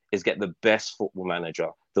do is get the best football manager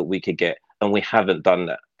that we could get. And we haven't done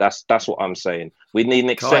that. That's what I'm saying. We need an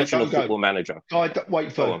exceptional football manager. Kai, wait,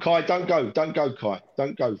 Ferg. Kai, don't go. Don't go, Kai.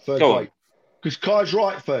 Don't go. Ferg, wait. Because Kai's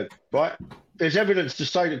right, Ferg, right? There's evidence to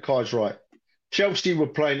say that Kai's right. Chelsea were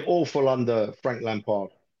playing awful under Frank Lampard.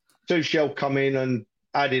 Tuchel come in and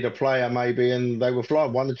added a player maybe, and they were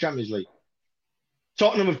flying, won the Champions League.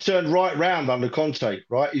 Tottenham have turned right round under Conte,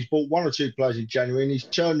 right? He's bought 1 or 2 players in January and he's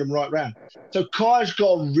turned them right round. So Kai's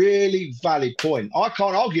got a really valid point. I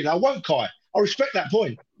can't argue that. I won't, Kai. I respect that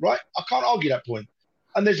point, right? I can't argue that point.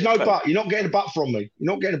 And there's no but. You're not getting a but from me.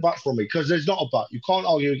 You're not getting a but from me because there's not a but. You can't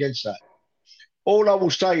argue against that. All I will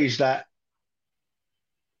say is that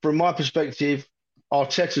from my perspective,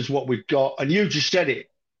 Arteta's what we've got. And you just said it.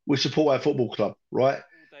 We support our football club, right?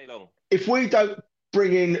 All day long. If we don't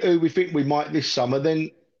bring in who we think we might this summer, then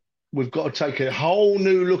we've got to take a whole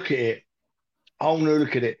new look at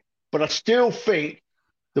it. But I still think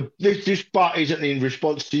this but isn't in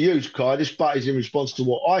response to you, Kai. This but is in response to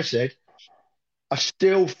what I said. I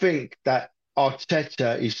still think that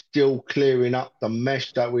Arteta is still clearing up the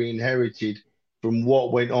mess that we inherited from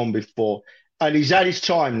what went on before. And he's had his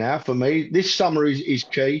time now for me. This summer is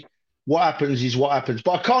key. What happens is what happens.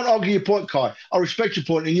 But I can't argue your point, Kai. I respect your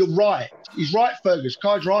point, and you're right. He's right, Fergus.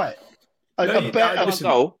 Kai's right.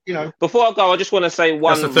 Before I go, I just want to say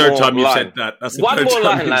one. That's the third time you line. said that. That's the one third more time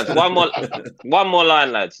line, you lads. said One more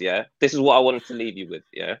line, lads. Yeah, this is what I wanted to leave you with.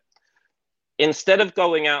 Yeah, instead of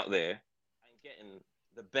going out there and getting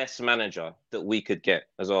the best manager that we could get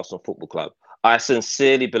as Arsenal Football Club, I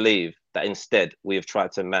sincerely believe that instead we have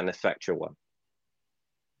tried to manufacture one.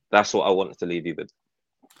 That's what I wanted to leave you with.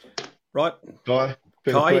 Right, Kai,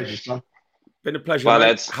 been a pleasure, son. Been a pleasure. Bye, mate.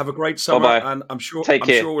 lads. Have a great summer, Bye-bye. and I'm sure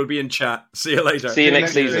we'll be in chat. See you later. See you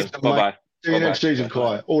next season. Bye-bye. See you next season,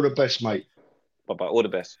 Kai. All the best, mate. Bye-bye. All the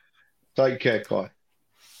best. Take care, Kai.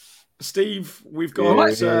 Steve, we've got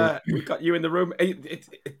you in the room.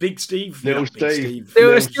 Big Steve, Little Steve.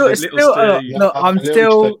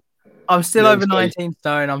 I'm still over 19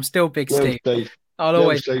 stone. I'm still Big Little Steve. I'll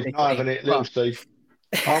always Steve. Big Not having it, Little Steve.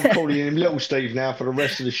 I'm calling him Little Steve now for the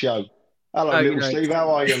rest of the show. Hello, Little Steve.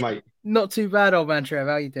 How are you, mate? Not too bad, old man Trev.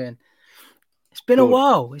 How you doing? It's been a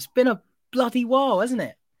while. It's been a bloody while, hasn't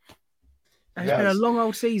it? It's been a long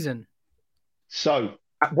old season. So,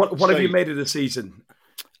 what have you made of the season?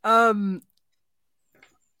 I've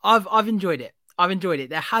enjoyed it.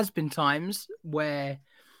 There has been times where,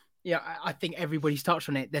 I think everybody's touched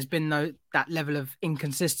on it. There's been that level of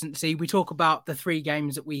inconsistency. We talk about the 3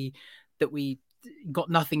 games that we got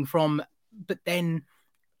nothing from, but then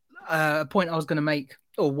a point I was going to make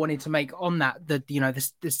or wanted to make on that, the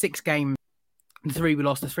 6 game, the 3 we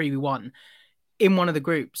lost, the 3 we won in one of the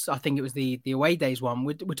groups. I think it was the away days one.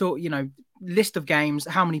 We're talking, list of games.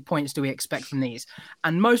 How many points do we expect from these?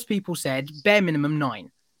 And most people said bare minimum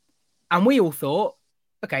 9. And we all thought,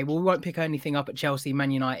 okay, well, we won't pick anything up at Chelsea,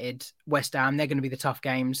 Man United, West Ham. They're going to be the tough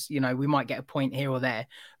games. We might get a point here or there,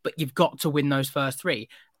 but you've got to win those first 3.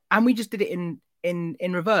 And we just did it in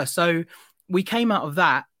reverse. So we came out of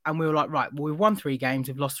that and we were like, right, well, we've won 3 games.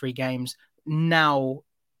 We've lost 3 games. Now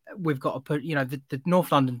we've got to put, the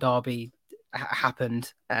North London derby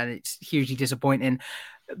happened and it's hugely disappointing.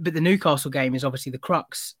 But the Newcastle game is obviously the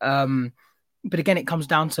crux. But again, it comes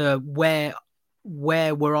down to where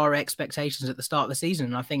were our expectations at the start of the season.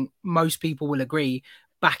 And I think most people will agree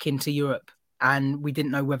back into Europe. And we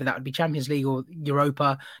didn't know whether that would be Champions League or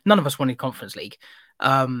Europa. None of us wanted Conference League.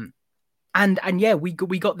 We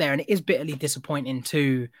got there, and it is bitterly disappointing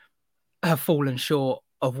to have fallen short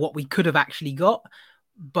of what we could have actually got,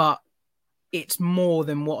 but it's more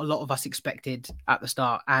than what a lot of us expected at the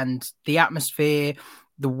start. And the atmosphere,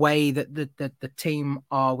 the way that the team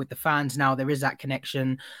are with the fans now, there is that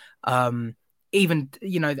connection. Even,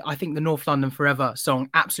 I think the North London Forever song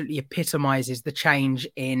absolutely epitomizes the change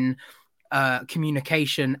in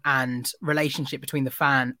communication and relationship between the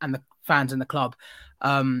fans and the club.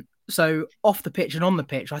 So off the pitch and on the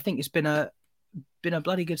pitch, I think it's been a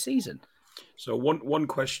bloody good season. So one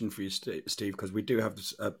question for you, Steve, because we do have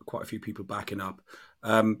quite a few people backing up.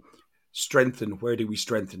 Strengthen. Where do we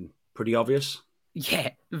strengthen? Pretty obvious. Yeah,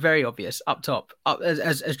 very obvious. Up top.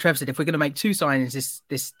 As Trev said, if we're going to make 2 signings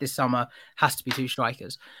this summer, has to be 2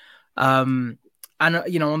 strikers. And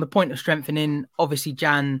on the point of strengthening, obviously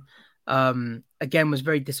Jan again was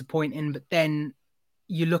very disappointing. But then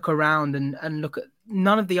you look around and look at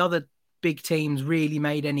none of the other big teams really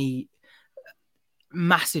made any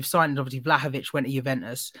massive signings. Obviously, Vlahovic went to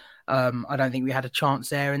Juventus. I don't think we had a chance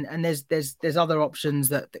there. And there's other options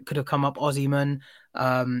that could have come up. Osimhen,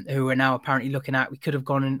 who we're now apparently looking at. We could have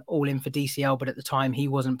gone all in for DCL, but at the time he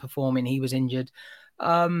wasn't performing. He was injured.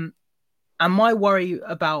 And my worry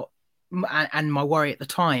at the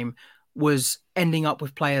time was ending up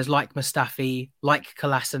with players like Mustafi, like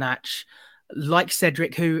Kolasinac, like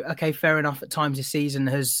Cedric, who, okay, fair enough, at times this season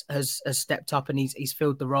has stepped up and he's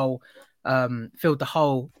filled the role, filled the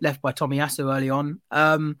hole left by Tomiyasu early on.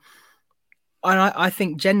 And I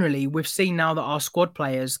think generally we've seen now that our squad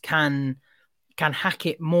players can hack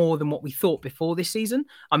it more than what we thought before this season.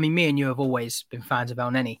 I mean, me and you have always been fans of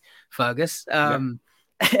Elneny, Fergus, and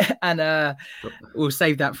we'll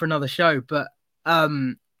save that for another show. But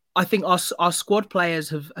I think our squad players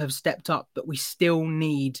have stepped up, but we still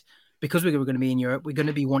need, because we're going to be in Europe, we're going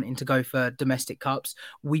to be wanting to go for domestic cups.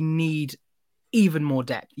 We need even more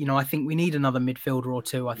depth. I think we need another midfielder or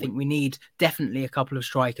 2. I think we need definitely a couple of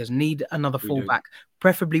strikers, need another fullback,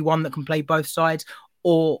 preferably one that can play both sides,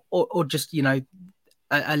 or just, a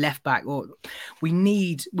left back. Or we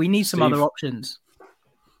need some other options.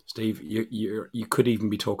 Steve, you could even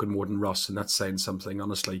be talking more than Ross, and that's saying something.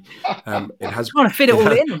 Honestly, it has trying to fit it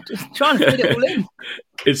all in. Just trying to fit it all in.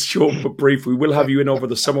 It's short but brief. We will have you in over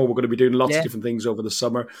the summer. We're going to be doing lots Yeah. of different things over the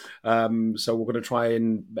summer. So we're going to try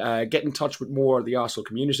and get in touch with more of the Arsenal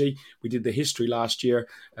community. We did the history last year.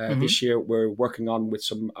 This year we're working on with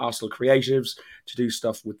some Arsenal creatives to do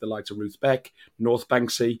stuff with the likes of Ruth Beck, North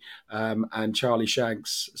Banksy, and Charlie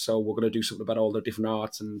Shanks. So we're going to do something about all the different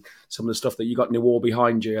arts and some of the stuff that you got in the wall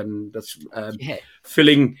behind you, and that's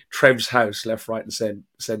filling Trev's house left, right, and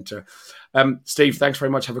centre. Steve, thanks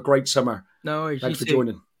very much. Have a great summer. No worries. Thanks for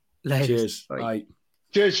joining. Later. Cheers. Bye.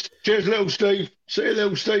 Cheers, little Steve. See you,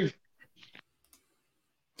 little Steve.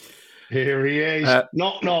 Here he is.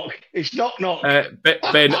 Knock, knock. It's knock, knock.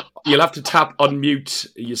 Ben, you'll have to tap unmute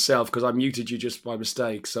yourself because I muted you just by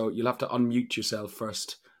mistake. So you'll have to unmute yourself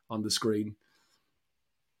first on the screen.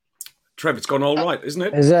 Trev, it's gone all right, isn't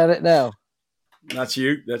it? Is that it now? That's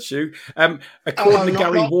you. According to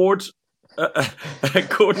Gary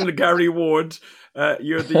Ward,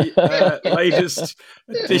 you're the latest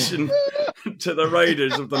addition to the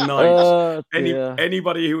Raiders of the night.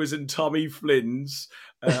 Anybody who was in Tommy Flynn's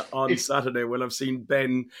on Saturday will have seen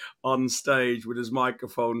Ben on stage with his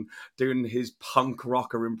microphone doing his punk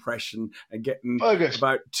rocker impression and getting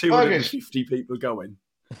about 250 people going.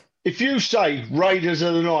 If you say Raiders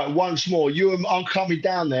of the night once more, I'm coming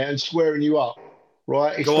down there and squaring you up.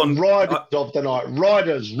 Right? It's Riders of the night.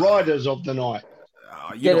 Riders of the night.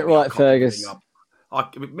 Get it right, Fergus.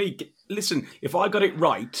 Listen, if I got it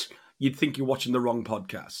right, you'd think you're watching the wrong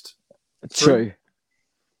podcast. True.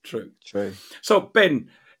 So, Ben,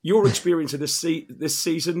 your experience of this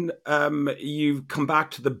season, you've come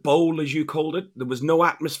back to the bowl, as you called it. There was no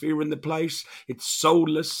atmosphere in the place. It's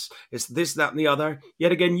soulless. It's this, that, and the other.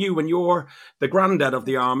 Yet again, you, when you're the granddad of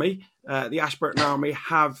the army, the Ashburton Army,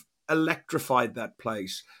 have electrified that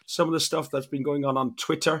place. Some of the stuff that's been going on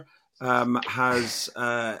Twitter has,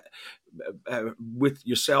 with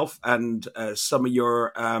yourself and some of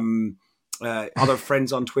your other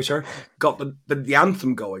friends on Twitter, got the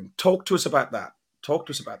anthem going. Talk to us about that. Right,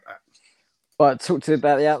 talk to you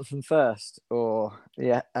about the anthem first, or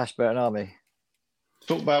the Ashburton Army?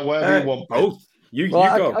 Talk about whatever you want. Both. You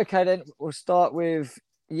go. Okay, then we'll start with,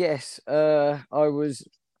 yes, I was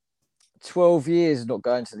 12 years not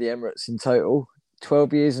going to the Emirates in total.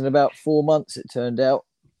 12 years and about 4 months, it turned out.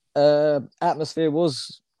 Atmosphere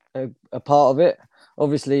was a part of it.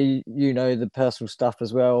 Obviously, the personal stuff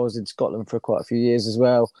as well. I was in Scotland for quite a few years as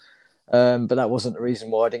well. But that wasn't the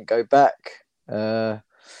reason why I didn't go back. The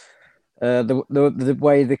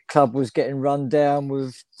way the club was getting run down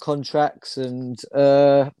with contracts and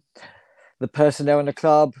the personnel in the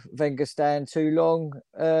club, Wenger staying too long,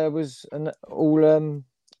 was all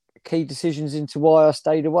key decisions into why I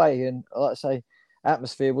stayed away. And like I say,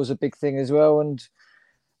 atmosphere was a big thing as well. And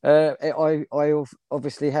I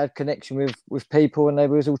obviously had connection with people, and they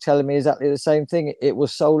was all telling me exactly the same thing. It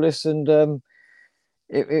was soulless, and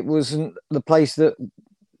it wasn't the place that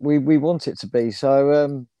we want it to be.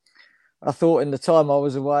 So I thought in the time I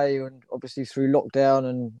was away, and obviously through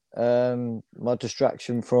lockdown and my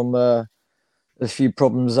distraction from a few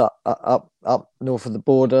problems up north of the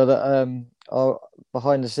border, that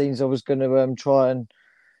behind the scenes I was going to try and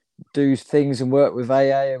do things and work with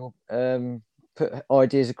AA and put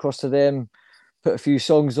ideas across to them, put a few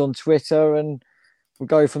songs on Twitter, and we'll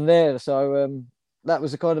go from there. So that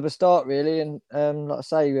was a kind of a start, really. And like I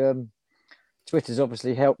say, Twitter's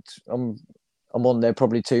obviously helped. I'm on there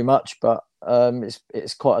probably too much, but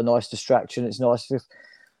it's quite a nice distraction. It's nice.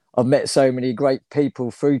 I've met so many great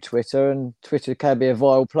people through Twitter, and Twitter can be a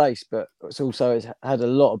vile place, but it's had a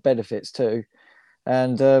lot of benefits too.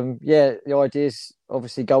 And the ideas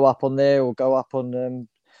obviously go up on there or go up on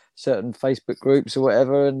certain Facebook groups or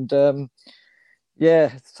whatever. And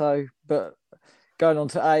but going on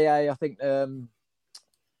to AA, I think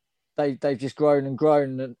they've just grown and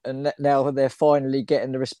grown, and now they're finally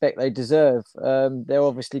getting the respect they deserve. They're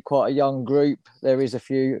obviously quite a young group. There is a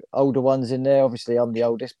few older ones in there. Obviously, I'm the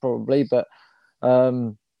oldest probably, but they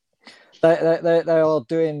are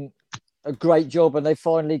doing a great job, and they're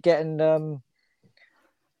finally getting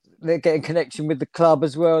they're getting connection with the club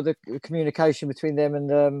as well. The communication between them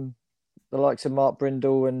and the likes of Mark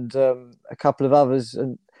Brindle and a couple of others,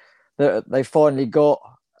 and they finally got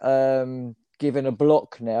given a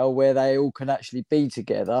block now where they all can actually be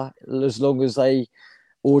together, as long as they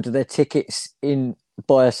order their tickets in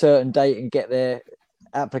by a certain date and get their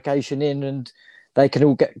application in, and they can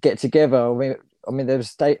all get together. I mean, there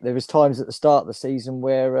was times at the start of the season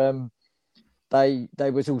where they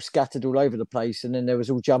was all scattered all over the place, and then there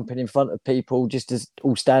was all jumping in front of people just to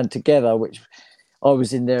all stand together, which I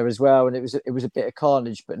was in there as well, and it was a bit of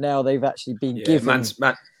carnage. But now they've actually been given.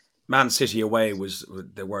 Man City away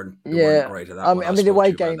they weren't great at that. I mean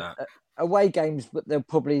away games, but they'll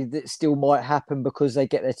probably that still might happen because they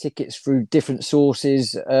get their tickets through different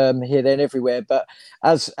sources here, there, and everywhere. But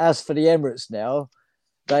as for the Emirates now,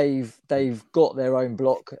 they've got their own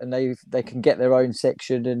block and they can get their own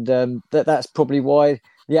section, and that's probably why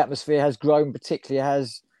the atmosphere has grown, particularly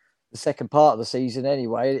as the second part of the season.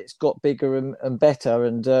 Anyway, it's got bigger and better,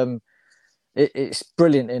 and it's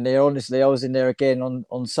brilliant in there. Honestly, I was in there again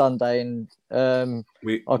on Sunday, and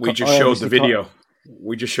we just showed the video.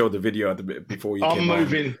 We just showed the video before you came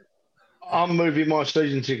on. I'm moving my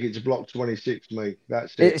season ticket to block 26, mate.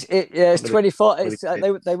 That's it. It's 25.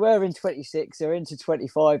 They were in 26. They're into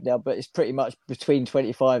 25 now, but it's pretty much between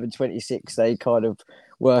 25 and 26. They kind of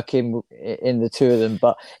work in the two of them.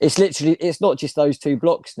 But it's not just those two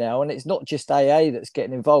blocks now, and it's not just AA that's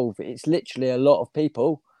getting involved. It's literally a lot of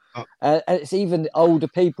people. And it's even older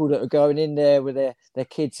people that are going in there with their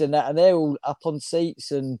kids and that, and they're all up on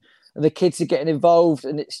seats, and the kids are getting involved,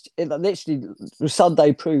 and it literally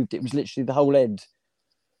Sunday proved it was literally the whole end.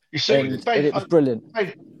 You see, it was brilliant.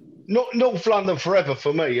 North London Forever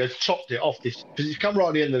for me has topped it off this because it's come right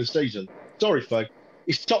at the end of the season. Sorry, Ferg,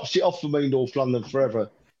 it's tops it off for me. North London Forever,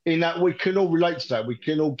 in that we can all relate to that, we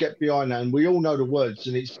can all get behind that, and we all know the words,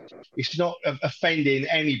 and it's not offending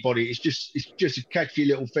anybody. It's just a catchy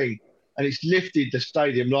little thing, and it's lifted the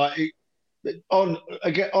stadium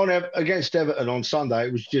against Everton on Sunday.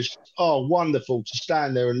 It was just wonderful to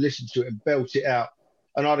stand there and listen to it and belt it out.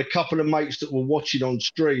 And I had a couple of mates that were watching on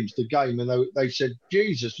streams the game, and they said,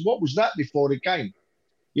 "Jesus, what was that before the game?"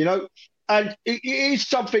 You know, and it is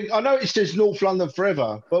something. I know it says North London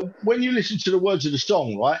Forever, but when you listen to the words of the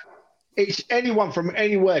song, right, it's anyone from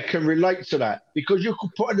anywhere can relate to that, because you could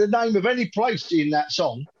put the name of any place in that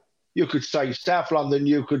song. You could say South London,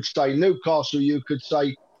 you could say Newcastle, you could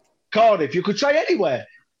say Cardiff, you could say anywhere,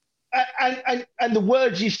 and the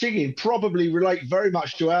words he's singing probably relate very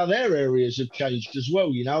much to how their areas have changed as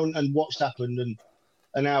well, you know, and what's happened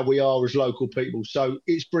and how we are as local people. So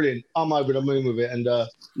it's brilliant. I'm over the moon with it, and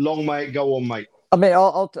long may it go on, mate. I mean,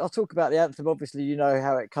 I'll talk about the anthem. Obviously, you know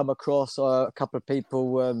how it come across. A couple of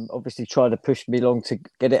people obviously trying to push me along to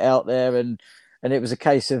get it out there, and it was a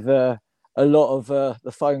case of a lot of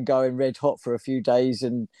the phone going red hot for a few days,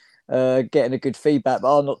 and getting a good feedback, but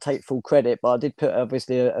I'll not take full credit. But I did put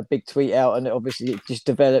obviously a big tweet out, and it just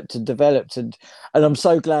developed, and I'm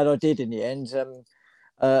so glad I did in the end.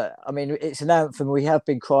 I mean, it's an anthem we have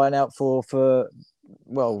been crying out for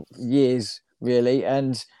years, really,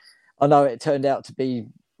 and I know it turned out to be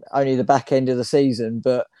only the back end of the season,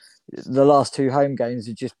 but the last two home games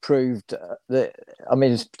have just proved that. I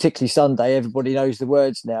mean, particularly Sunday, everybody knows the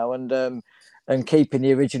words now, and keeping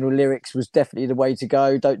the original lyrics was definitely the way to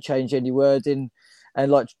go. Don't change any wording,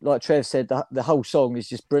 and like Trev said, the whole song is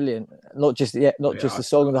just brilliant. Not just the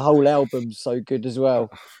song, the whole album's so good as well.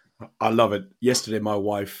 I love it. Yesterday, my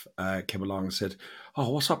wife came along and said, "Oh,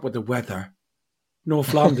 what's up with the weather?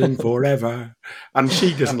 North London forever." And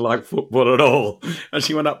she doesn't like football at all. And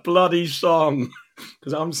she went, "That bloody song."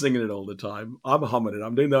 Because I'm singing it all the time. I'm humming it.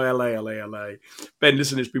 I'm doing the LA. Ben,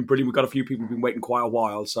 listen, it's been brilliant. We've got a few people who've been waiting quite a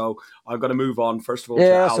while, so I've got to move on. First of all, to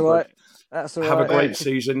that's Albert. all right. That's all Have right. a great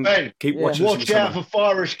season. Ben, keep watching. Watch out for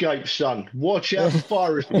fire escape, son. Watch out for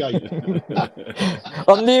fire escape.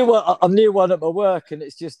 I'm near one at my work, and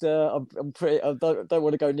it's just I don't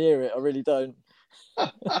want to go near it. I really don't.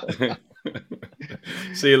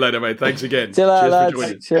 See you later, mate. Thanks again. See you later, lads. For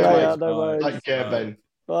joining. See you later. No worries. Take care, Ben.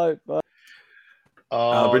 Bye.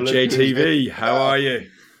 Albert JTV, how are you?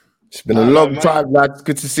 It's been a long time, lads.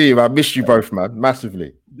 Good to see you. I missed you both, man,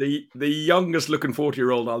 massively. The youngest looking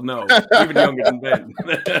 40-year-old I'll know, even younger than Ben.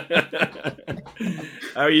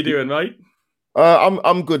 How are you doing, mate?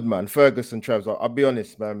 I'm good, man. Ferguson, Trevs. I'll be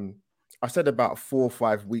honest, man. I said about 4 or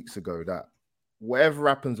 5 weeks ago that whatever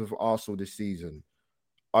happens with Arsenal this season,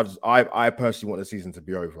 I personally want the season to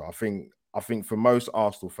be over. I think for most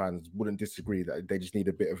Arsenal fans wouldn't disagree that they just need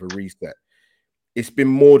a bit of a reset. It's been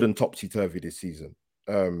more than topsy-turvy this season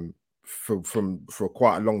for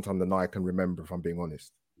quite a long time than I can remember, if I'm being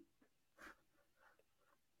honest.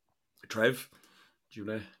 Trev, do you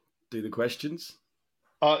want to do the questions?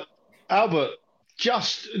 Albert,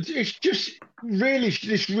 this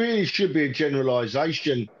really should be a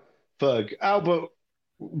generalisation, Ferg. Albert,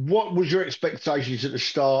 what was your expectations at the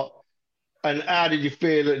start, and how did you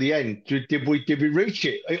feel at the end? Did we reach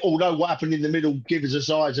it? Although what happened in the middle gives us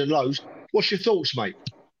highs and lows. What's your thoughts, mate?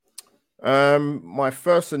 My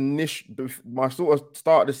first my sort of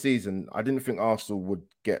start of the season, I didn't think Arsenal would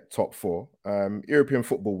get top four. European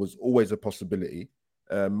football was always a possibility,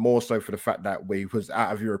 more so for the fact that we was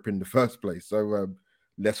out of Europe in the first place, so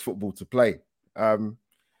less football to play.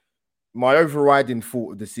 My overriding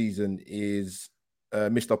thought of the season is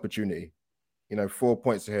missed opportunity. 4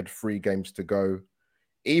 points ahead, 3 games to go.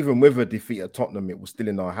 Even with a defeat at Tottenham, it was still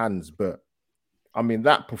in our hands. But I mean,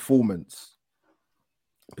 that performance,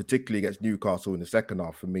 particularly against Newcastle in the second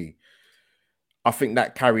half, for me, I think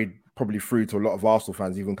that carried probably through to a lot of Arsenal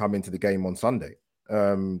fans even come into the game on Sunday.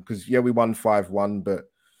 Because, we won 5-1, but,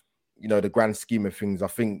 the grand scheme of things, I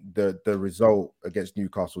think the result against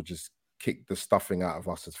Newcastle just kicked the stuffing out of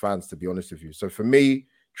us as fans, to be honest with you. So for me,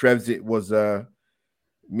 Trevs, it was a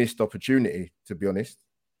missed opportunity, to be honest.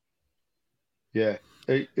 Yeah,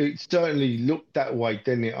 it certainly looked that way,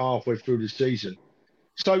 didn't it, halfway through the season?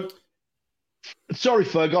 So, sorry,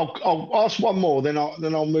 Ferg, I'll ask one more, then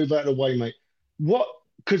I'll move out of the way, mate.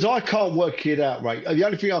 Because I can't work it out, right? The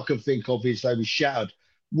only thing I can think of is they were shattered.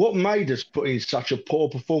 What made us put in such a poor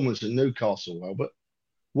performance at Newcastle, Albert?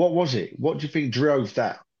 What was it? What do you think drove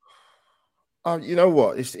that? You know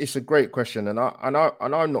what? It's a great question, and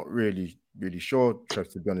I'm not really sure, Trev,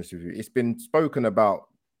 to be honest with you. It's been spoken about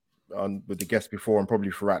with the guests before and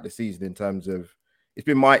probably throughout the season in terms of it's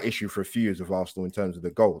been my issue for a few years of Arsenal in terms of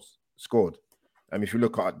the goals scored. If you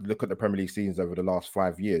look at the Premier League seasons over the last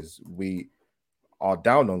 5 years, we are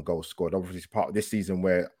down on goals scored. Obviously, it's part of this season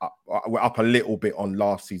we're up a little bit on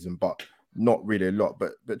last season, but not really a lot.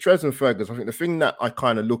 But Trez and Fergus, I think the thing that I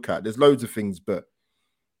kind of look at, there's loads of things,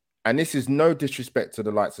 and this is no disrespect to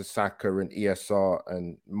the likes of Saka and ESR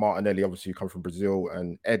and Martinelli, obviously, who come from Brazil,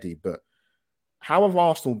 and Eddie, but how have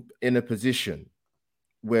Arsenal in a position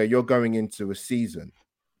where you're going into a season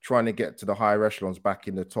trying to get to the higher echelons back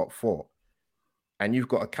in the top 4, and you've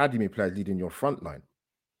got academy players leading your front line?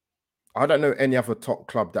 I don't know any other top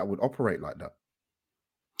club that would operate like that.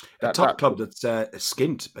 A top club that's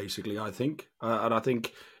skint, basically, I think. And I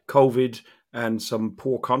think COVID and some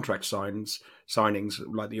poor contract signings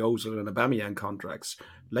like the Ozil and Aubameyang contracts,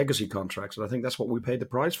 legacy contracts, and I think that's what we paid the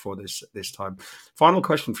price for this time. Final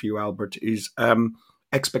question for you, Albert, is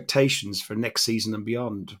expectations for next season and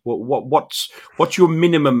beyond. What's your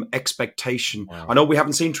minimum expectation? Wow. I know we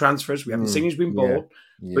haven't seen transfers, we haven't seen who's been bought,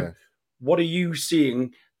 but what are you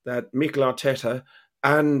seeing that Mikel Arteta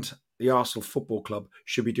and the Arsenal Football Club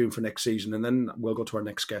should be doing for next season? And then we'll go to our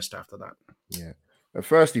next guest after that. Yeah.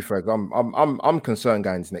 Firstly, Frank, I'm concerned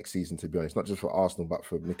going into next season, to be honest, not just for Arsenal but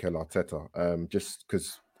for Mikel Arteta, just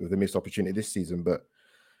because of the missed opportunity this season. But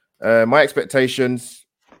my expectations,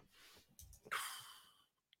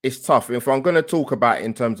 it's tough. If I'm going to talk about it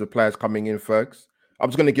in terms of players coming in, Fergs, I'm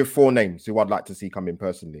just going to give 4 names who I'd like to see come in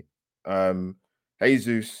personally: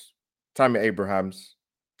 Jesus, Tammy Abrahams,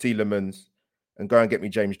 Tielemans, and go and get me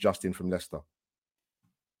James Justin from Leicester.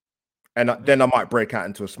 And then I might break out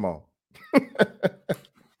into a smile.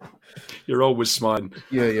 You're always smiling.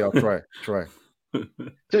 Yeah, I'll try.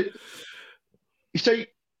 So, you see,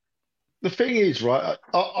 the thing is, right,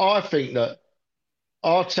 I think that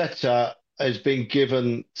Arteta has been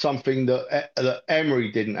given something that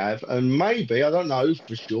Emery didn't have, and maybe, I don't know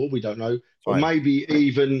for sure, we don't know, but maybe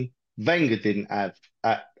even Wenger didn't have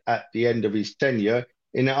at the end of his tenure.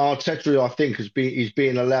 In Arteta, I think, he's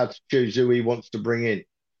being allowed to choose who he wants to bring in.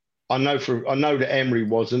 I know that Emery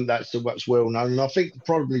wasn't. That's well known, and I think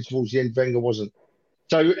probably towards the end Wenger wasn't.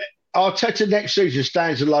 So Arteta next season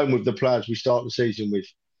stands alone with the players we start the season with.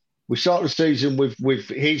 We start the season with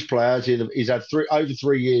his players. He's had over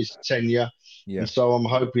 3 years tenure, and so I'm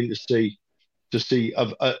hoping to see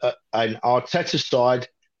an Arteta side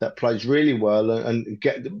that plays really well and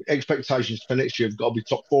get the expectations for next year have got to be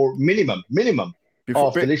top 4 minimum.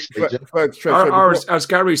 After this season. As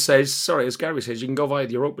Gary says, you can go via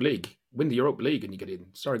the Europa League, win the Europa League, and you get in.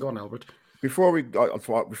 Sorry, go on, Albert. Before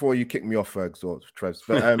you kick me off, Fergs or Trev,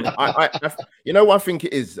 but I you know what I think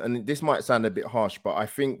it is, and this might sound a bit harsh, but I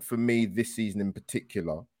think for me this season in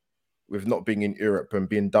particular, with not being in Europe and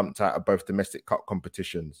being dumped out of both domestic cup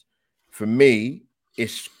competitions, for me,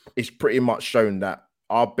 it's pretty much shown that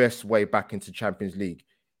our best way back into Champions League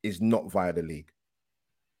is not via the league.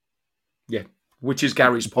 Yeah. Which is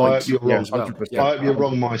Gary's point. I hope you're wrong. I hope you're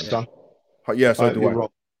wrong, my son. Yeah, so do I. Wrong.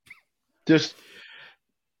 Just,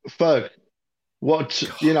 Ferg,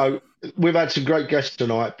 we've had some great guests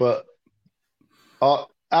tonight, but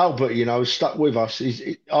Albert, stuck with us.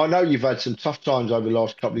 I know you've had some tough times over the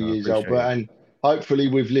last couple of years, Albert, and hopefully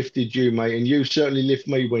we've lifted you, mate, and you certainly lift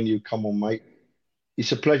me when you come on, mate.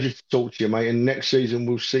 It's a pleasure to talk to you, mate, and next season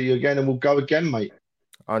we'll see you again and we'll go again, mate.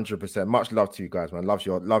 100%. Much love to you guys, man. Love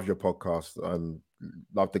your podcast.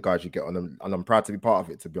 Love the guys you get on them, and I'm proud to be part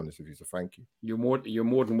of it, to be honest with you. So thank you. You're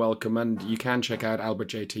more than welcome, and you can check out Albert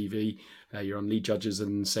J TV. You're on Lead Judges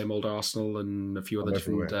and Same Old Arsenal and a few other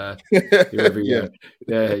different. You're everywhere.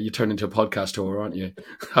 Yeah, you turn into a podcast tour, aren't you?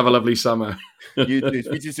 Have a lovely summer. You too.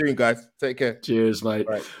 Speak to you soon, guys. Take care. Cheers, mate.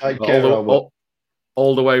 Right. Take care.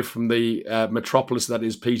 All the way from the metropolis that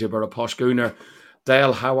is Peterborough, Posh Gooner.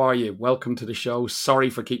 Dale, how are you? Welcome to the show.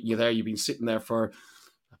 Sorry for keeping you there. You've been sitting there for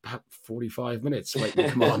about 45 minutes. Wait,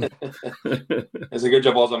 come on. It's a good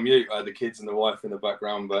job I was on mute. I had the kids and the wife in the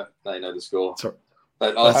background, but they know the score. Sorry.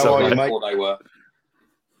 How are you, mate? They were.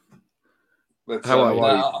 But, how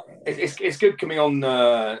are you? It's good coming on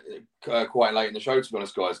quite late in the show, to be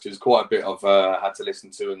honest, guys, because quite a bit I've had to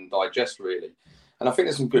listen to and digest, really. And I think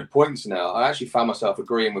there's some good points now. I actually found myself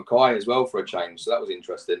agreeing with Kai as well for a change, so that was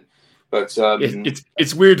interesting. But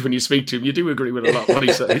it's weird when you speak to him. You do agree with a lot of what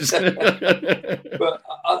he says. But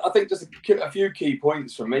I think just a few key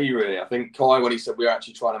points from me, really. I think Kai, when he said we're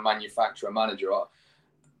actually trying to manufacture a manager,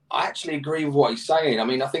 I actually agree with what he's saying. I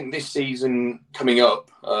mean, I think this season coming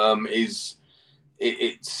up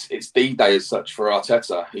it's D-Day as such for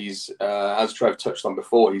Arteta. He's as Trev touched on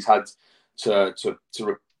before, he's had to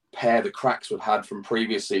repair the cracks we've had from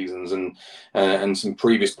previous seasons and some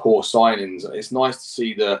previous poor signings. It's nice to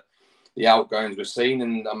see the outgoings we've seen,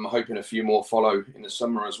 and I'm hoping a few more follow in the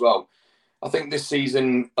summer as well. I think this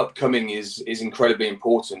season upcoming is incredibly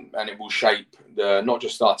important, and it will shape not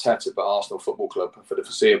just Arteta but Arsenal Football Club for the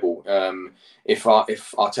foreseeable. If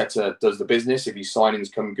Arteta does the business, if his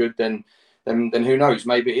signings come good, then who knows?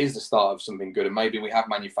 Maybe it is the start of something good, and maybe we have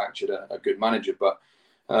manufactured a good manager. But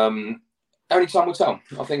only time will tell.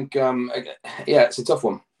 I think, it's a tough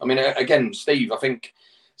one. I mean, again, Steve. I think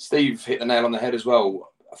Steve hit the nail on the head as well.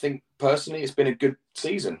 I think personally, it's been a good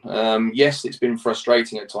season. Yes, it's been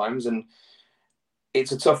frustrating at times, and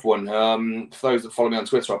it's a tough one. For those that follow me on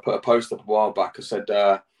Twitter, I put a post up a while back. I said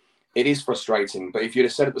it is frustrating, but if you'd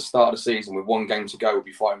have said at the start of the season with one game to go, we'd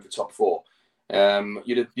be fighting for top four.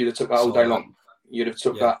 You'd have took that all day long. You'd have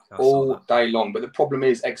took that all day long. But the problem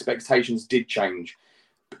is, expectations did change.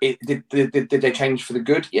 Did they change for the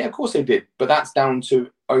good? Yeah, of course they did. But that's down to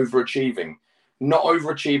overachieving. Not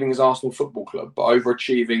overachieving as Arsenal Football Club, but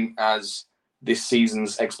overachieving as this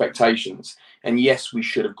season's expectations. And yes, we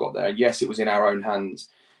should have got there. Yes, it was in our own hands.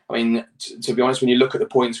 I mean, to be honest, when you look at the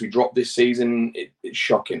points we dropped this season, it's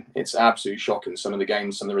shocking. It's absolutely shocking. Some of the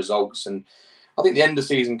games, some of the results. And I think the end of the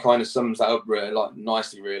season kind of sums that up really,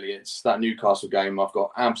 nicely, really. It's that Newcastle game. I've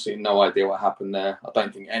got absolutely no idea what happened there. I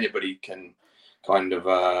don't think anybody can kind of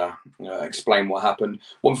explain what happened.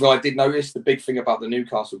 One thing I did notice, the big thing about the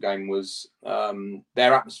Newcastle game was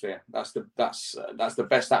their atmosphere. That's the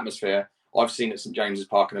best atmosphere I've seen at St James's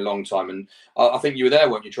Park in a long time. And I think you were there,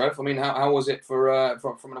 weren't you, Trev? I mean, how was it from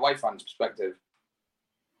an away fan's perspective?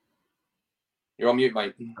 You're on mute,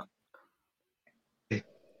 mate.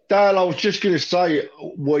 Dale, I was just going to say,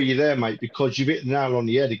 were you there, mate? Because you've hit the nail on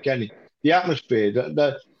the head again. The atmosphere,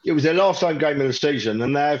 it was their last home game of the season,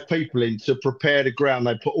 and they have people in to prepare the ground.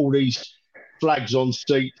 They put all these flags on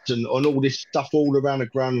seats and all this stuff all around the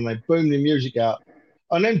ground, and they boom the music out.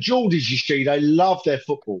 And then Geordies, you see, they love their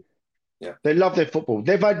football. Yeah, they love their football.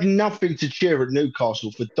 They've had nothing to cheer at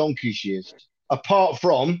Newcastle for donkey's years, apart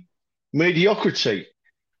from mediocrity.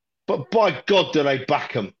 But by God, do they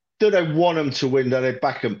back them? Do they want them to win? Do they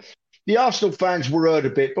back them? The Arsenal fans were hurt a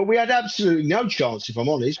bit, but we had absolutely no chance, if I'm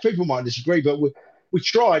honest. People might disagree, but we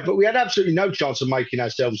tried, but we had absolutely no chance of making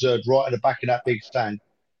ourselves heard right at the back of that big stand.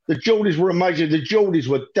 The Geordies were amazing. The Geordies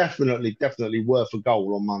were definitely worth a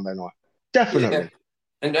goal on Monday night. Definitely.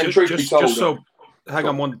 Yeah. And truth be told, hang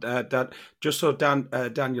on one, just so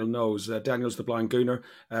Daniel knows, Daniel's the blind gooner.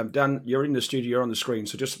 Dan, you're in the studio, you're on the screen,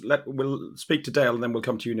 so we'll speak to Dale and then we'll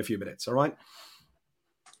come to you in a few minutes, all right?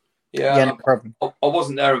 Yeah, no problem. I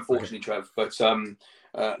wasn't there, unfortunately, Trev, but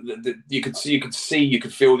you could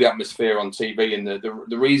feel the atmosphere on TV, and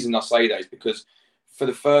the reason I say that is because for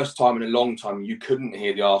the first time in a long time, you couldn't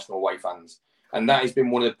hear the Arsenal away fans, and that has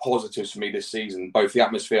been one of the positives for me this season, both the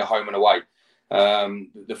atmosphere home and away.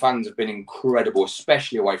 The fans have been incredible,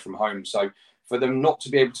 especially away from home. So for them not to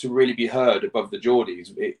be able to really be heard above the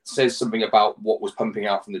Geordies, it says something about what was pumping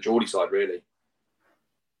out from the Geordie side, really.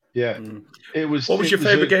 Yeah, it was. What was your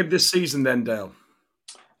favourite game this season, then, Dale?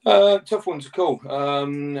 Tough one to call.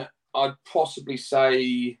 I'd possibly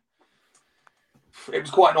say it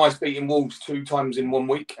was quite nice beating Wolves 2 times in 1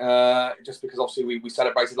 week. Just because obviously we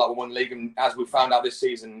celebrated like we won the league, and as we found out this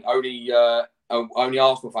season, only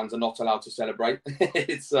Arsenal fans are not allowed to celebrate.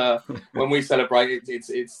 It's when we celebrate, it's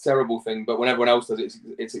a terrible thing, but when everyone else does it,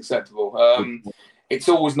 it's acceptable. it's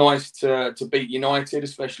always nice to beat United,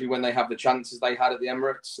 especially when they have the chances they had at the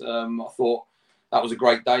Emirates. I thought that was a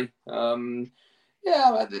great day.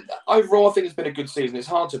 Overall, I think it's been a good season. It's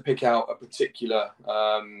hard to pick out a particular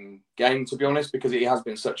game, to be honest, because it has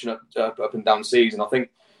been such an up and down season. I think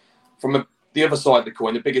from the other side of the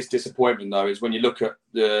coin, the biggest disappointment, though, is when you look at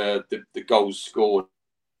the goals scored.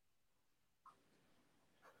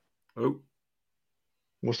 Oh,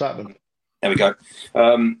 what's happened? There we go.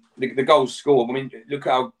 The goals scored. I mean, look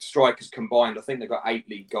at how strikers combined. I think they've got 8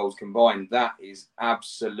 league goals combined. That is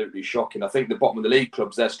absolutely shocking. I think the bottom of the league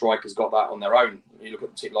clubs, their strikers got that on their own. You look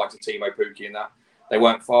at the likes of Timo Pukki and that, they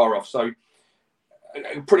weren't far off. So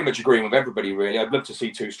pretty much agreeing with everybody, really. I'd love to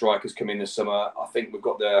see 2 strikers come in this summer. I think we've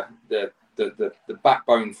got the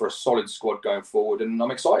backbone for a solid squad going forward, and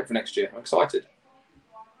I'm excited for next year. I'm excited.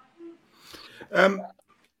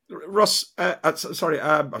 Ross, sorry,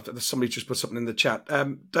 somebody just put something in the chat.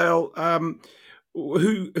 Dale,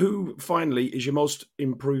 who finally is your most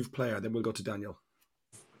improved player? Then we'll go to Daniel.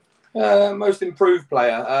 Most improved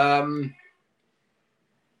player.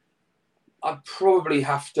 I'd probably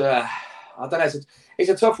have to. I don't know. It's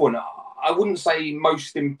a tough one. I wouldn't say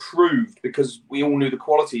most improved because we all knew the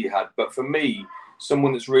quality he had. But for me,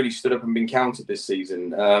 someone that's really stood up and been counted this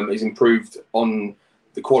season is improved on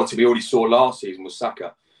the quality we already saw last season was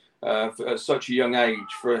Saka. At such a young age,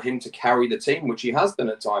 for him to carry the team, which he has done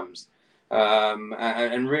at times,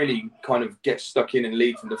 and really kind of get stuck in and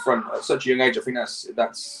lead from the front at such a young age, I think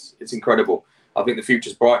it's incredible. I think the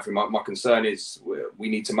future's bright for him. My concern is we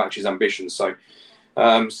need to match his ambitions. So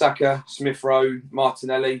Saka, Smith Rowe,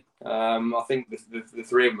 Martinelli, I think the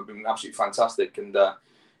 3 of them have been absolutely fantastic. And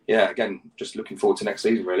again, just looking forward to next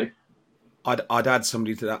season, really. I'd add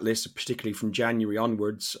somebody to that list, particularly from January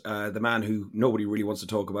onwards. The man who nobody really wants to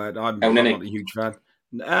talk about. I'm not a huge fan.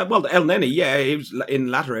 Well, El Neni, he was in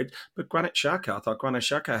latter age, but Granit Xhaka. I thought Granit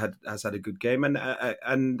Xhaka has had a good game, and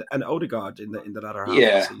Odegaard in the latter half. Yeah.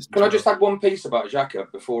 Of the season. Can I just add one piece about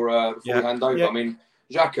Xhaka before we hand over? Yeah. I mean,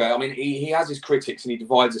 Xhaka. He has his critics and he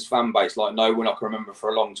divides his fan base like no one I can remember for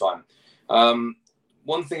a long time.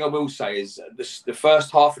 One thing I will say is the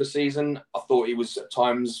first half of the season, I thought he was at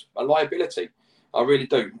times a liability. I really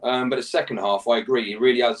do. But the second half, I agree. He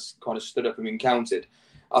really has kind of stood up and been counted.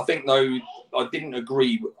 I think, though, I didn't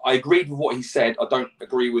agree. I agreed with what he said. I don't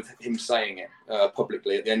agree with him saying it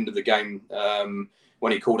publicly at the end of the game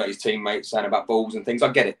when he called out his teammates saying about balls and things.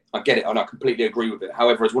 I get it. And I completely agree with it.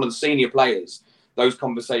 However, as one of the senior players, those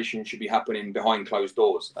conversations should be happening behind closed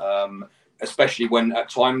doors. Especially when at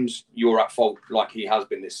times you're at fault like he has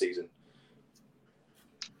been this season.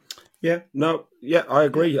 I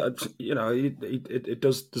agree. It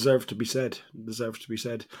does deserve to be said.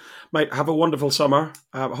 Mate, have a wonderful summer.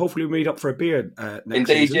 Hopefully we meet up for a beer next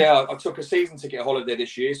season. Indeed, I took a season ticket holiday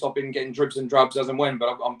this year, so I've been getting dribs and drabs as and when,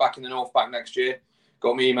 but I'm back in the North back next year.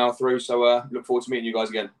 Got my email through, so look forward to meeting you guys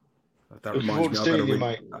again. That reminds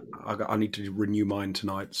me, I need to renew mine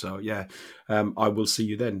tonight. So, I will see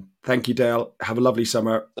you then. Thank you, Dale. Have a lovely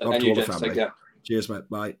summer. Love to all the family. Cheers, mate.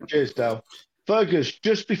 Bye. Cheers, Dale. Fergus,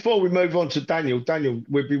 just before we move on to Daniel,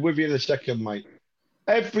 we'll be with you in a second, mate.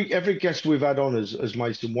 Every guest we've had on has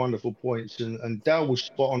made some wonderful points, and Dale was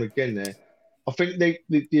spot on again there. I think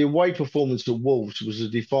the away performance of Wolves was a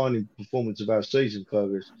defining performance of our season,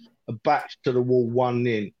 Fergus. A back to the wall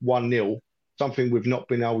 1-0. Something we've not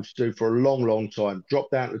been able to do for a long, long time.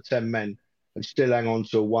 Drop down to 10 men and still hang on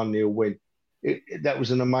to a 1-0 win. That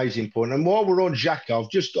was an amazing point. And while we're on Xhaka,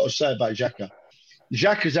 I've just got to say about Xhaka.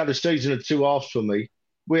 Xhaka's had a season of 2 halves for me.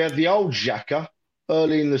 We had the old Xhaka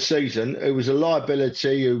early in the season. It was a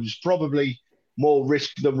liability. It was probably more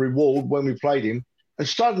risk than reward when we played him. And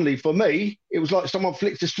suddenly, for me, it was like someone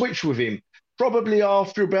flicked a switch with him. Probably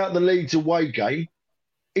after about the Leeds away game,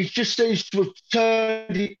 he just seems to have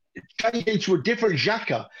changed into a different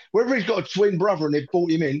Xhaka. Whether he's got a twin brother and they've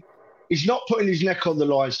brought him in, he's not putting his neck on the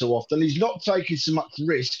line so often. He's not taking so much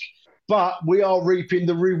risk, but we are reaping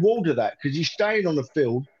the reward of that because he's staying on the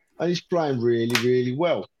field and he's playing really, really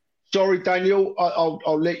well. Sorry, Daniel,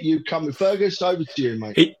 I'll let you come with Fergus. Over to you,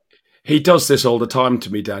 mate. He does this all the time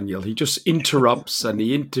to me, Daniel. He just interrupts and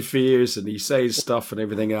he interferes and he says stuff and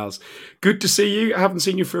everything else. Good to see you. I haven't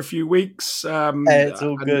seen you for a few weeks. It's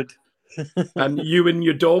all good. And you and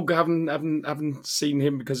your dog haven't seen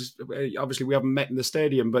him because obviously we haven't met in the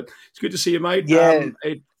stadium. But it's good to see you, mate. Yeah.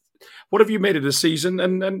 What have you made of the season?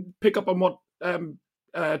 And pick up on what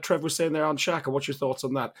Trev was saying there on Xhaka. What's your thoughts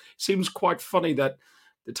on that? Seems quite funny that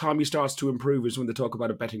the time he starts to improve is when they talk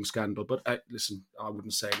about a betting scandal. But listen, I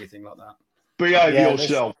wouldn't say anything like that. Behave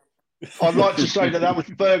yourself. I'd like to say that was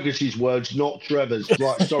Fergus's words, not Trevor's.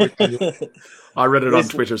 Right, sorry, Daniel. I read it on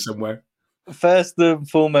Twitter somewhere. First and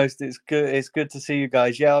foremost, it's good. It's good to see you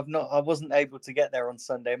guys. Yeah, I wasn't able to get there on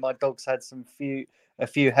Sunday. My dog's had a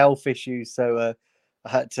few health issues, so I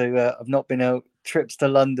had to. I've not been out. Trips to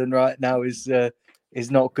London right now is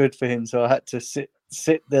not good for him, so I had to sit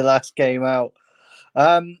the last game out.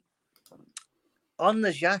 On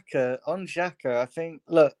Xhaka, I think.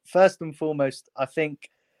 Look, first and foremost, I think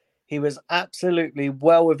he was absolutely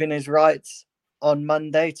well within his rights on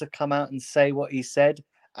Monday to come out and say what he said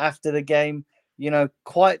after the game.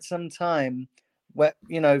 Quite some time where,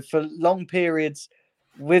 for long periods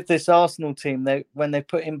with this Arsenal team, when they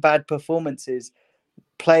put in bad performances,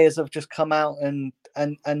 players have just come out and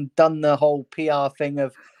done the whole PR thing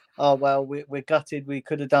of, oh, well, we're gutted, we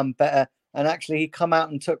could have done better. And actually he come out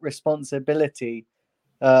and took responsibility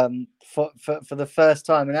for the first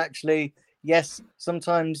time. And actually, yes,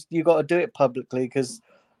 sometimes you got to do it publicly, because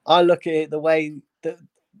I look at it the way that,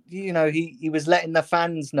 he was letting the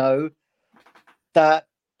fans know that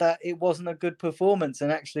it wasn't a good performance,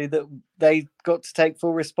 and actually that they got to take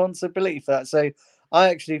full responsibility for that. So I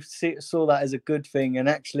actually saw that as a good thing, and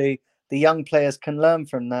actually the young players can learn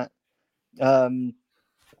from that.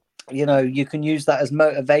 You can use that as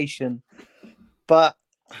motivation. But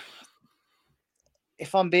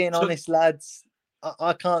if I'm being honest, lads,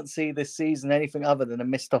 I can't see this season anything other than a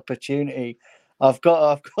missed opportunity. I've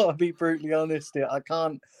got to be brutally honest here. I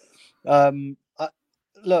can't.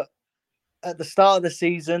 Look, at the start of the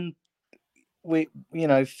season,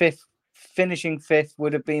 finishing fifth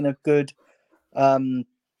would have been a good.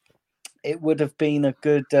 It would have been a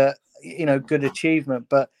good, good achievement.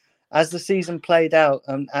 But as the season played out,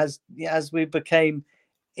 and as we became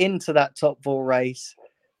into that top four race,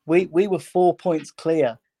 we were 4 points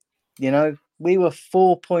clear. We were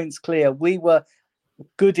 4 points clear. We were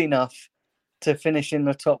good enough to finish in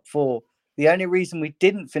the top four. The only reason we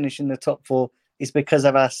didn't finish in the top four is because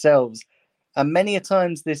of ourselves. And many a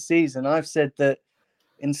times this season, I've said that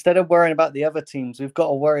instead of worrying about the other teams, we've got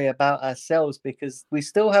to worry about ourselves, because we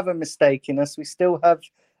still have a mistake in us. We still have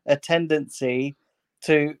a tendency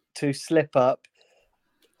to slip up.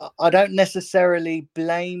 I don't necessarily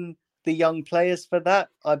blame the young players for that.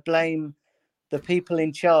 I blame the people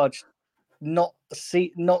in charge not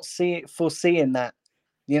foreseeing that.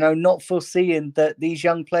 Not foreseeing that these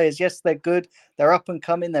young players, yes, they're good, they're up and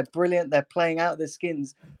coming, they're brilliant, they're playing out their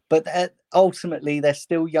skins, but ultimately they're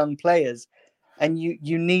still young players, and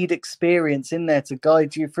you need experience in there to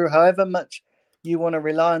guide you through. However much you want to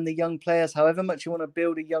rely on the young players, however much you want to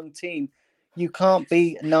build a young team, you can't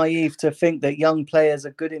be naive to think that young players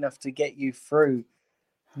are good enough to get you through.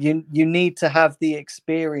 You need to have the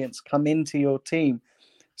experience come into your team.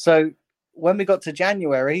 So when we got to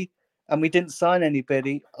January and we didn't sign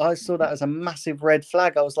anybody, I saw that as a massive red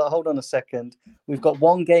flag. I was like, hold on a second. We've got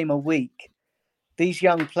one game a week. These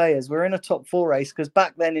young players, we're in a top four race, because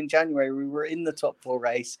back then in January, we were in the top four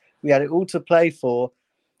race. We had it all to play for.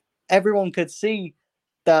 Everyone could see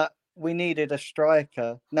that we needed a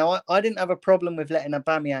striker. Now, I didn't have a problem with letting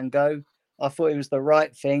Aubameyang go. I thought it was the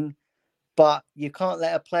right thing. But you can't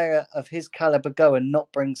let a player of his caliber go and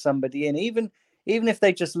not bring somebody in, even if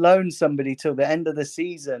they just loan somebody till the end of the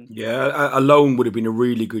season. Yeah, a loan would have been a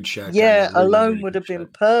really good shout. Yeah, a loan would have been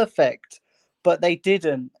perfect, but they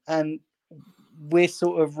didn't. And we're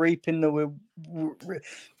sort of reaping the...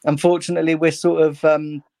 Unfortunately, we're sort of,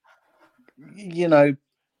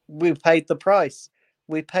 we paid the price.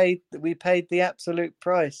 We paid the absolute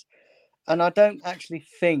price. And I don't actually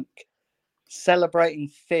think celebrating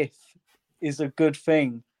fifth is a good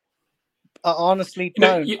thing. I honestly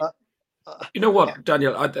don't. You know what,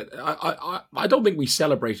 Daniel? I don't think we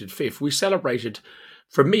celebrated fifth. We celebrated,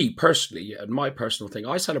 for me personally, and my personal thing,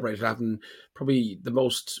 I celebrated having probably the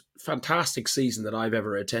most fantastic season that I've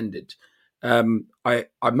ever attended. I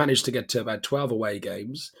managed to get to about 12 away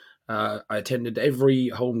games. I attended every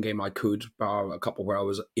home game I could, bar a couple where I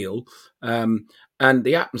was ill. And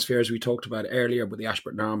the atmosphere, as we talked about earlier with the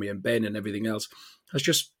Ashburton Army and Ben and everything else, has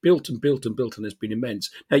just built and built and built, and has been immense.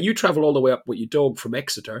 Now, you travel all the way up with your dog from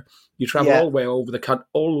Exeter. You travel all the way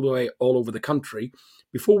all over the country.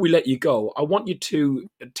 Before we let you go, I want you to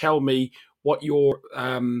tell me what your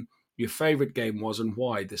favourite game was and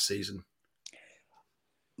why this season.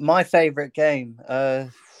 My favourite game. Do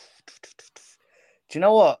you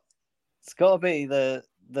know what? It's got to be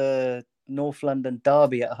the North London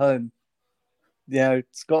derby at home.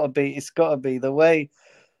 It's got to be the way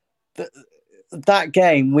that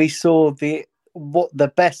game. We saw the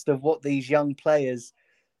best of what these young players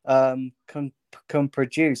can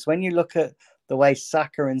produce. When you look at the way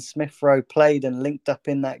Saka and Smith Rowe played and linked up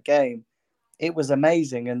in that game, it was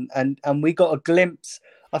amazing. And we got a glimpse.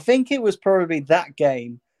 I think it was probably that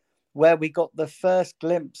game where we got the first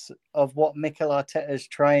glimpse of what Mikel Arteta is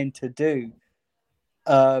trying to do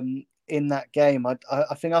in that game.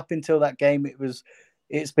 I think up until that game,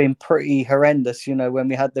 it's been pretty horrendous. You know, when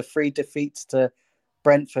we had the 3 defeats to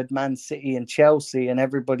Brentford, Man City, and Chelsea, and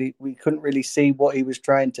we couldn't really see what he was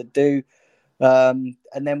trying to do. And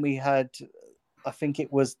then we had, I think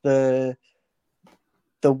it was the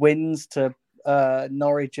wins to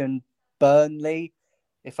Norwich and Burnley,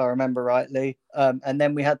 if I remember rightly. And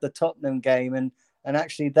then we had the Tottenham game, and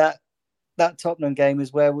actually that Tottenham game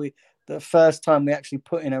is where the first time we actually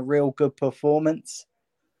put in a real good performance.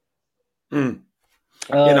 You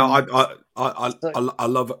know, I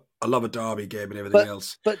love a derby game and everything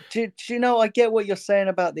else. But do you know, I get what you're saying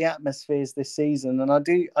about the atmospheres this season, and I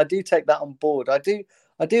do take that on board. I do.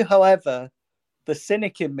 However, the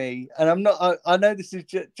cynic in me, and I'm not. I know this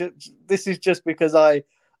is just because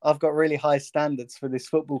I've got really high standards for this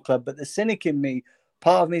football club. But the cynic in me,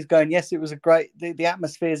 part of me is going, yes, it was a great. The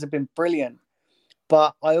atmospheres have been brilliant,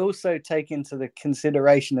 but I also take into the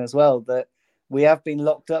consideration as well that we have been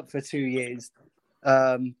locked up for 2 years.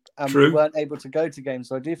 And True. We weren't able to go to games.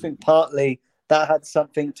 So I do think partly that had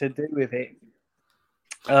something to do with it.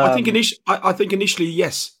 I think initially,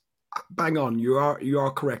 yes, bang on. You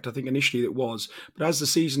are correct. I think initially it was, but as the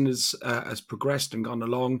season has progressed and gone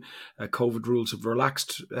along, COVID rules have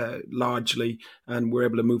relaxed largely, and we're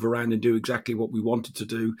able to move around and do exactly what we wanted to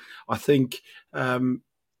do. I think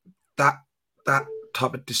that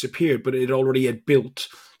type of disappeared, but it already had built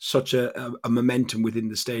such a momentum within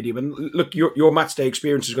the stadium. And look, your match day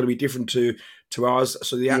experience is going to be different to ours,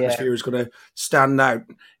 so the atmosphere is going to stand out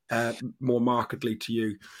more markedly to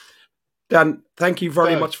you. Dan, thank you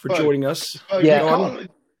very much for joining us.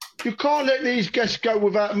 You can't let these guests go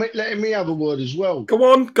without letting me have a word as well.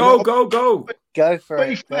 Go on, go. Go for it.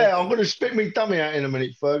 Be fair, I'm going to spit me dummy out in a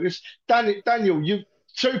minute, Fergus. Daniel, you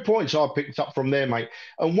 2 points I picked up from there, mate.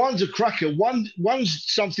 And one's a cracker. One's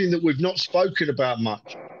something that we've not spoken about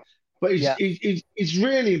much, but it's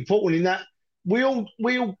really important in that we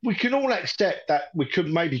can all accept that we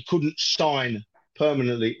couldn't sign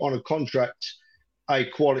permanently on a contract a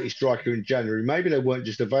quality striker in January. Maybe they weren't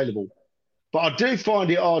just available. But I do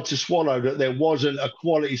find it hard to swallow that there wasn't a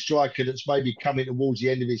quality striker that's maybe coming towards the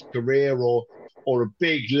end of his career or a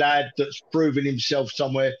big lad that's proven himself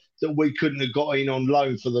somewhere that we couldn't have got in on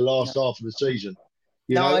loan for the last half of the season.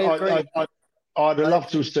 I agree. I'd have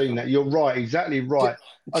loved to have seen that. You're right, exactly right.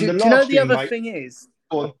 Do you know the other thing is?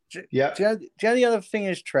 Do you know the other thing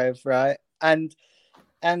is, Trev, right? And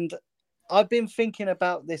I've been thinking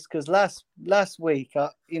about this because last week,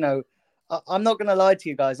 I'm not going to lie to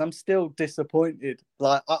you guys. I'm still disappointed.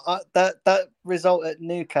 Like that result at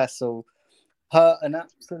Newcastle hurt an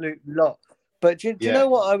absolute lot. But do you know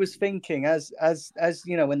what I was thinking as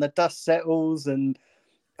you know, when the dust settles and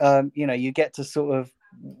you get to sort of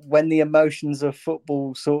when the emotions of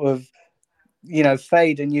football sort of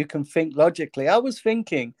fade and you can think logically. I was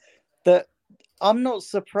thinking that I'm not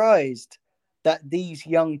surprised that these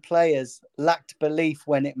young players lacked belief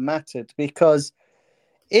when it mattered, because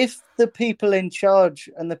if the people in charge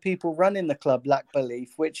and the people running the club lack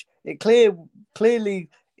belief, which it clearly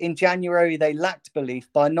in January they lacked belief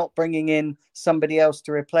by not bringing in somebody else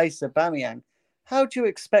to replace Aubameyang, how do you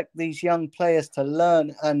expect these young players to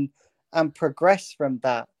learn and progress from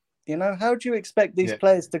that? How do you expect these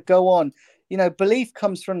players to go on? Belief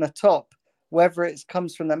comes from the top, whether it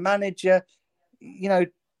comes from the manager.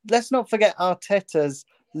 Let's not forget Arteta's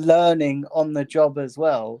learning on the job as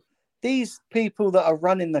well. These people that are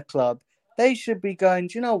running the club, they should be going,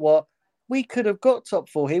 do you know what? We could have got top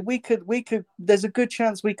four here. We could, there's a good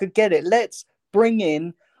chance we could get it. Let's bring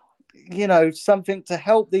in, something to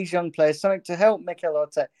help these young players, something to help Mikel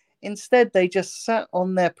Arteta. Instead, they just sat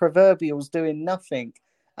on their proverbials doing nothing.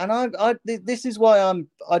 And this is why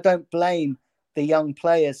I don't blame the young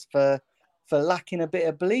players for lacking a bit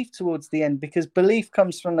of belief towards the end, because belief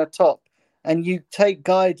comes from the top and you take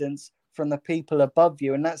guidance from the people above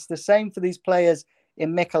you. And that's the same for these players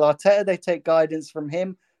in Mikel Arteta. They take guidance from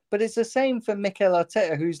him, but it's the same for Mikel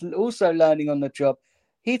Arteta, who's also learning on the job.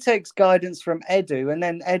 He takes guidance from Edu, and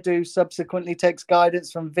then Edu subsequently takes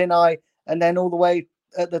guidance from Vinay, and then all the way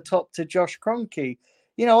at the top to Josh Kroenke.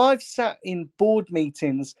 I've sat in board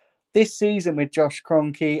meetings this season with Josh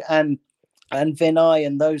Kroenke and Vinay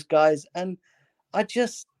and those guys, and I'm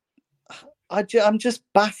just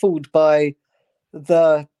baffled by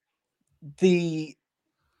the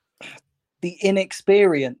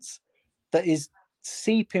inexperience that is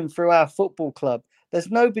seeping through our football club.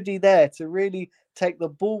 There's nobody there to really take the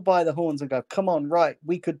bull by the horns and go, come on, right,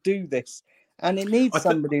 we could do this. And it needs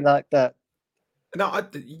somebody like that. No,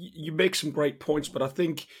 you make some great points, but I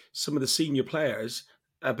think some of the senior players,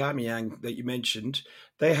 Aubameyang that you mentioned,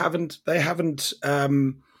 they haven't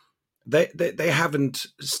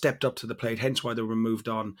stepped up to the plate. Hence why they were moved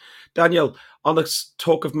on. Daniel, on the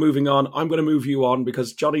talk of moving on, I'm going to move you on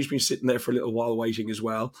because Johnny's been sitting there for a little while waiting as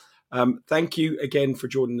well. Thank you again for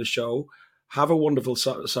joining the show. Have a wonderful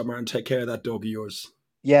summer and take care of that dog of yours.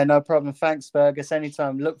 Yeah, no problem. Thanks, Fergus.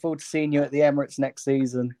 Anytime. Look forward to seeing you at the Emirates next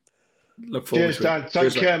season. Look forward to Dan. it.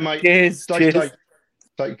 Take care, mate. Cheers.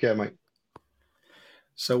 Take care, mate.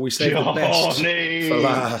 So we save the best for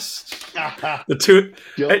last. The two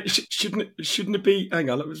shouldn't it be?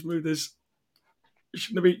 Hang on, let's move this.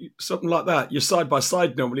 Shouldn't it be something like that? You're side by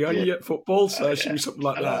side normally, aren't you, at football? So it should be something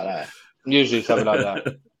like that. Usually something like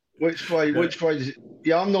that. Which way is it?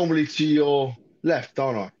 Yeah, I'm normally to your left,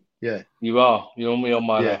 aren't I? Yeah. You are. You're normally on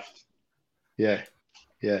my left. Yeah.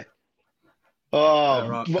 Oh,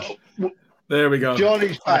 right. There we go.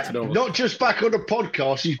 Johnny's back. Not just back on the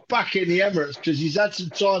podcast, he's back in the Emirates because he's had some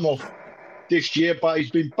time off this year, but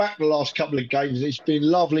he's been back the last couple of games. It's been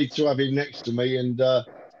lovely to have him next to me, and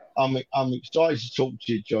I'm excited to talk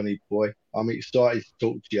to you, Johnny boy. I'm excited to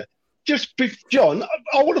talk to you. John,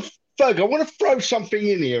 I want to throw something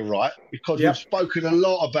in here, right? Because we've spoken a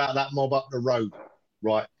lot about that mob up the road,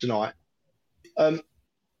 right, tonight. And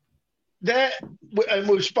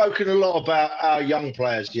we've spoken a lot about our young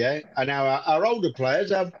players, and our older players,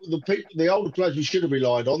 the older players we should have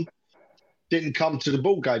relied on, didn't come to the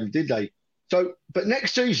ball game, did they? So, but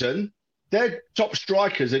next season, their top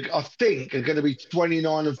strikers, I think, are going to be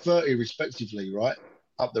 29 and 30 respectively, right,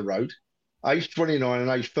 up the road, age 29 and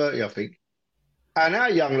age 30, I think. And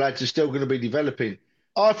our young lads are still going to be developing.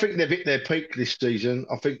 I think they've hit their peak this season.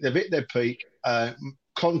 I think they've hit their peak.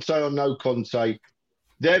 Conte or no Conte.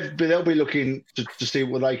 They'll be looking to see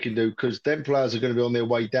what they can do because them players are going to be on their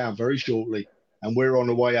way down very shortly, and we're on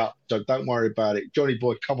the way up. So don't worry about it, Johnny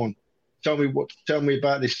boy. Come on, tell me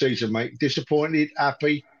about this season, mate. Disappointed,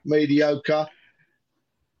 happy, mediocre?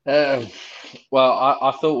 Well,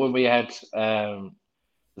 I thought when we had the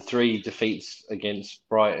 3 defeats against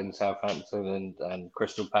Brighton, Southampton, and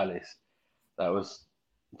Crystal Palace, that was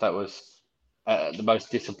the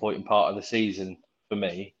most disappointing part of the season for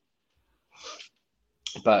me.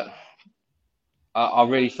 But I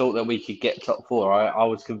really thought that we could get top 4. I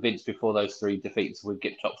was convinced before those 3 defeats we'd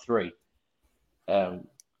get top 3. I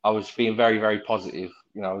was being very, very positive.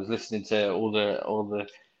 I was listening to all the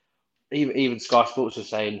even Sky Sports was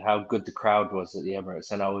saying how good the crowd was at the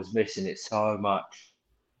Emirates, and I was missing it so much.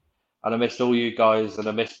 And I missed all you guys, and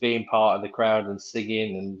I missed being part of the crowd and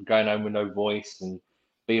singing and going home with no voice and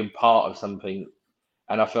being part of something.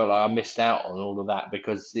 And I felt like I missed out on all of that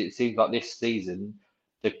because it seems like this season,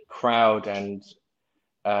 the crowd and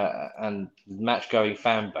match-going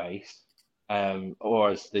fan base, or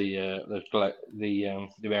as the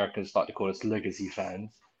Americans like to call us, legacy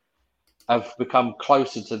fans, have become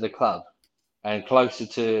closer to the club and closer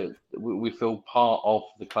to. We feel part of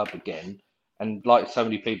the club again, and like so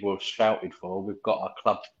many people have shouted for, we've got our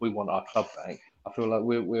club. We want our club back. I feel like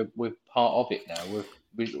we're part of it now. We're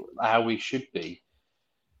how we should be.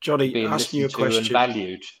 Johnny, asking you a question.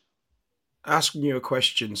 Valued. Asking you a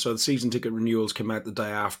question. So the season ticket renewals come out the day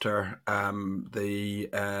after the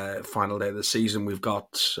final day of the season. We've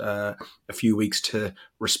got a few weeks to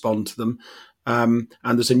respond to them. And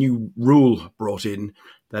there's a new rule brought in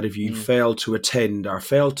that if you fail to attend or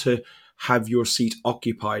fail to have your seat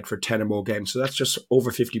occupied for 10 or more games, so that's just over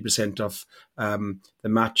 50% of the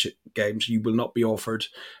match games, you will not be offered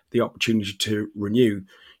the opportunity to renew.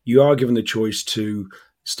 You are given the choice to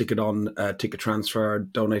stick it on ticket transfer,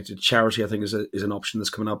 donate to charity, I think is an option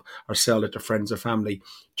that's coming up, or sell it to friends or family.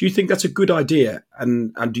 Do you think that's a good idea,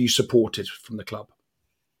 and do you support it from the club?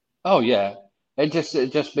 Oh yeah, it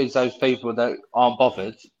just means those people that aren't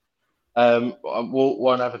bothered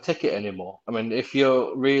won't have a ticket anymore. I mean, if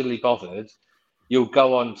you're really bothered, you'll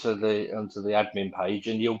go onto the admin page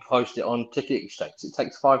and you'll post it on Ticket Exchange. It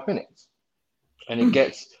takes 5 minutes, and it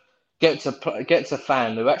gets a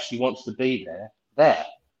fan who actually wants to be there,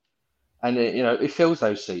 and it fills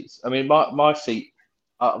those seats. I mean, my seat,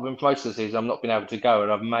 I've been most of the season I've not been able to go,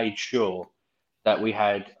 and I've made sure that we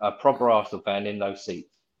had a proper Arsenal fan in those seats,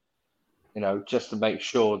 just to make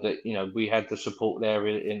sure that we had the support there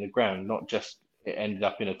in the ground, not just it ended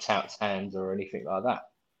up in a tout's hands or anything like that.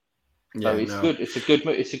 So good. It's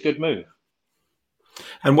a good move.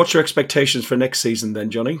 And what's your expectations for next season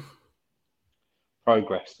then, Johnny?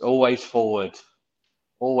 Progress, always forward.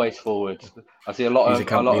 Always forward. I see a lot of... He's a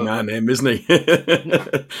company man, isn't he?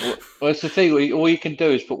 Well, it's the thing. All you can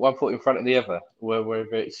do is put one foot in front of the other, whether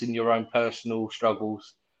it's in your own personal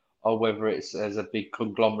struggles or whether it's as a big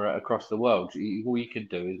conglomerate across the world. All you can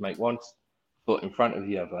do is make one foot in front of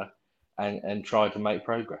the other and try to make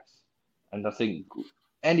progress. And I think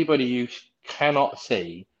anybody who cannot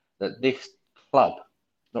see that this club,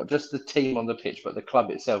 not just the team on the pitch, but the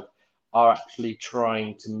club itself, are actually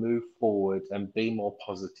trying to move forward and be more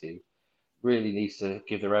positive, really needs to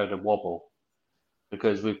give their head a wobble,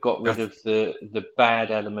 because we've got rid of the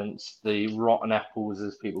bad elements, the rotten apples,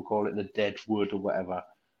 as people call it, the dead wood or whatever.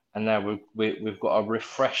 And now we've got a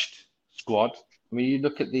refreshed squad. I mean, you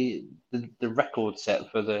look at the record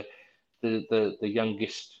set for the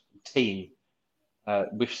youngest team.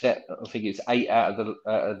 We've set, I think it's 8 out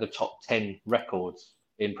of the top 10 records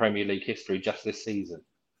in Premier League history just this season.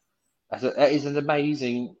 That is an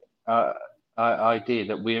amazing idea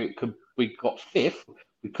that we got 5th.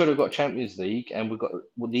 We could have got Champions League, and we've got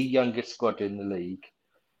the youngest squad in the league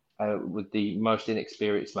with the most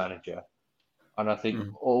inexperienced manager. And I think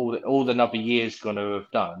all the another year's going to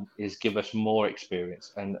have done is give us more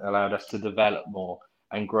experience and allowed us to develop more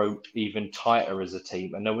and grow even tighter as a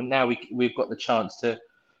team. And now we've got the chance to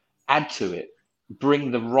add to it,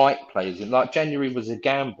 bring the right players in. Like January was a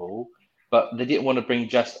gamble, but they didn't want to bring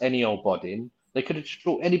just any old body in. They could have just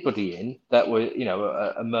brought anybody in that were,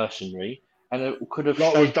 a mercenary, and it could have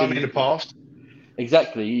like we've done in the past.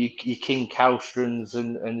 Exactly, your King Kalstrans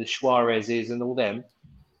and the Suarezes and all them.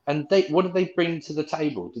 And what did they bring to the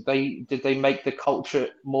table? Did they make the culture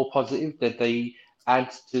more positive? Did they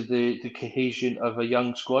add to the cohesion of a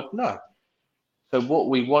young squad? No. So what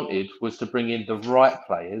we wanted was to bring in the right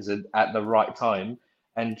players at the right time,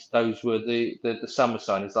 and those were the summer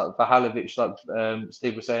signings, like Vahalovic, like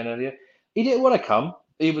Steve was saying earlier. He didn't want to come.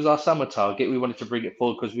 He was our summer target. We wanted to bring it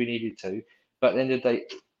forward because we needed to. But at the end of the day,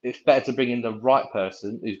 it's better to bring in the right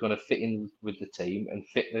person who's going to fit in with the team and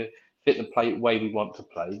fit the play way we want to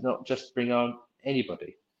play, not just bring on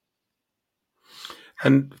anybody.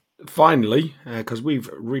 And finally, because we've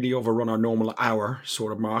really overrun our normal hour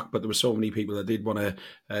sort of mark, but there were so many people that did want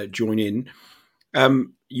to join in.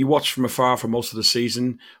 You watched from afar for most of the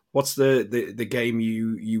season. What's the game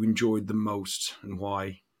you enjoyed the most, and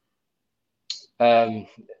why?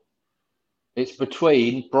 It's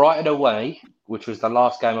between Brighton away, which was the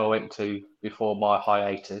last game I went to before my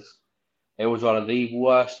hiatus. It was one of the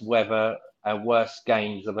worst weather and worst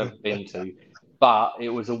games I've ever been to, but it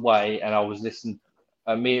was away, and I was listening.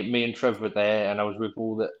 Me and Trev were there, and I was with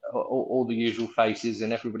all the usual faces,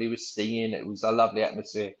 and everybody was singing. It was a lovely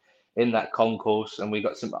atmosphere in that concourse, and we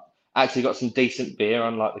got some decent beer,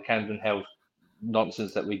 unlike the Camden Hell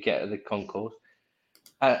nonsense that we get at the concourse.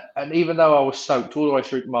 And even though I was soaked all the way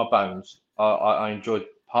through to my bones, I enjoyed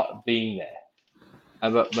being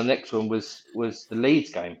there. But the next one was the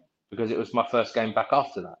Leeds game, because it was my first game back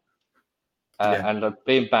after that. And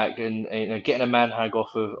being back and getting a man hug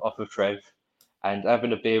off of Trev, and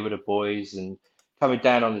having a beer with the boys, and coming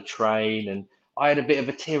down on the train, and I had a bit of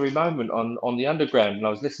a teary moment on the underground, and I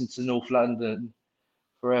was listening to North London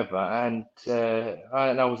Forever, and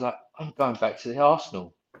I was like, I'm going back to the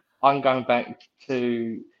Arsenal. I'm going back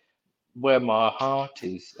to where my heart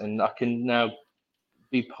is, and I can now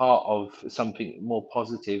be part of something more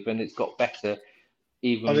positive, and it's got better,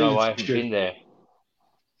 even though I haven't been there.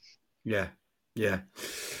 Yeah.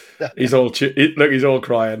 He's all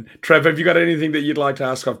crying. Trev, have you got anything that you'd like to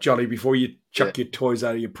ask of Johnny before you chuck your toys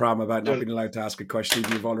out of your pram about not being allowed to ask a question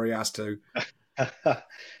you've already asked to?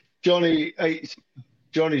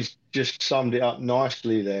 Johnny's just summed it up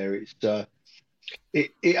nicely there.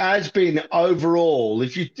 It has been overall.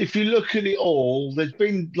 If you look at it all, there's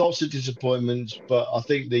been lots of disappointments, but I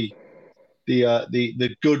think the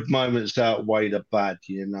good moments outweigh the bad,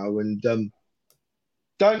 And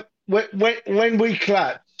when we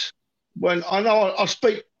clapped, when I know I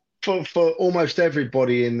speak for almost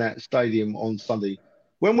everybody in that stadium on Sunday,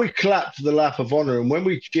 when we clapped for the lap of honour, and when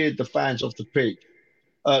we cheered the fans off the pitch,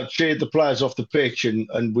 cheered the players off the pitch,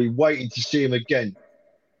 and we waited to see them again.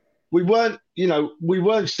 We weren't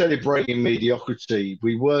celebrating mediocrity.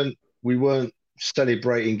 We weren't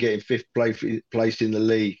celebrating getting 5th place in the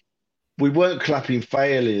league. We weren't clapping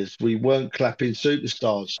failures. We weren't clapping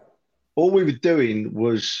superstars. All we were doing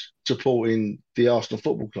was supporting the Arsenal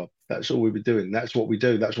Football Club. That's all we were doing. That's what we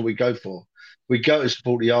do. That's what we go for. We go to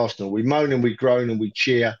support the Arsenal. We moan and we groan and we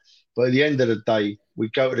cheer. But at the end of the day, we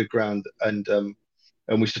go to the ground and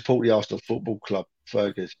we support the Arsenal Football Club,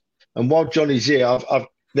 Fergus. And while Johnny's here,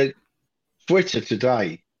 Twitter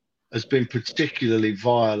today has been particularly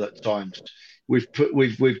vile at times.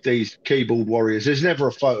 With these keyboard warriors. There's never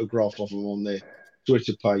a photograph of them on their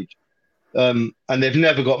Twitter page. And they've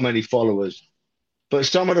never got many followers. But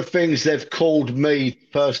some of the things they've called me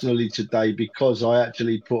personally today, because I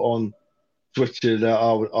actually put on Twitter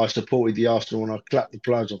that I supported the Arsenal and I clapped the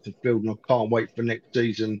players off the field, and I can't wait for next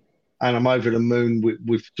season. And I'm over the moon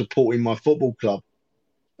with supporting my football club.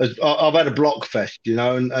 I've had a block fest,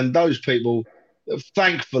 and those people,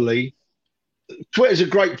 thankfully, Twitter's a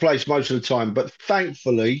great place most of the time, but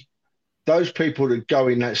thankfully, those people that go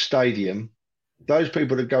in that stadium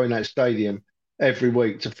every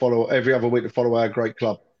week to follow, every other week to follow our great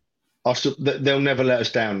club, they'll never let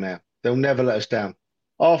us down now. They'll never let us down.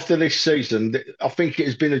 After this season, I think it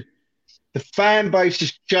has been the fan base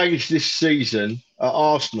has changed this season at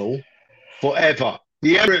Arsenal forever.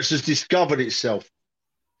 The Emirates has discovered itself.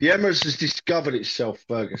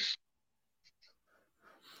 Fergus.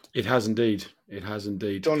 It has indeed.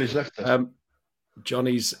 Johnny's left us.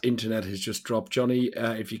 Johnny's internet has just dropped. Johnny,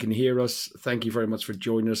 if you can hear us, thank you very much for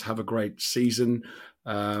joining us. Have a great season,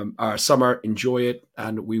 our summer. Enjoy it,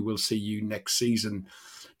 and we will see you next season.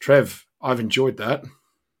 Trev, I've enjoyed that.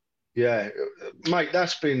 Yeah, mate,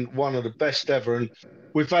 that's been one of the best ever. And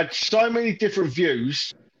we've had so many different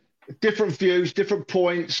views, different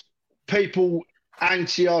points, people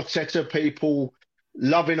anti-Arteta, people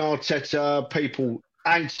loving Arteta, people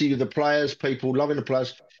anti the players, people loving the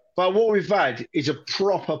players. But what we've had is a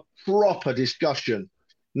proper discussion.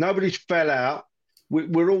 Nobody's fell out.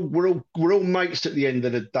 We're all mates at the end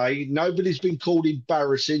of the day. Nobody's been called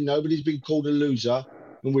embarrassing. Nobody's been called a loser,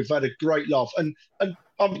 and we've had a great laugh. And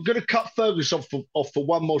I'm going to cut Fergus off for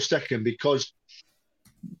one more second, because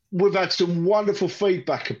we've had some wonderful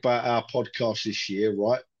feedback about our podcast this year.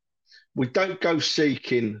 Right? We don't go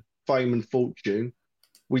seeking fame and fortune.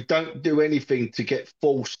 We don't do anything to get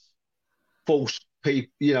false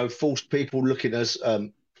people looking at us.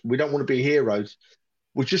 We don't want to be heroes.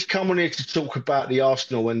 We just come on here to talk about the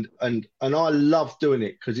Arsenal, and I love doing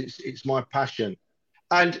it because it's my passion.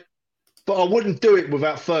 But I wouldn't do it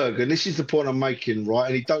without Fergus. And this is the point I'm making, right?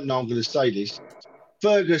 And he don't know I'm going to say this.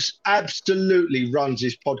 Fergus absolutely runs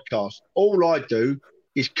his podcast. All I do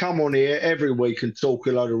is come on here every week and talk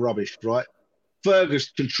a load of rubbish, right?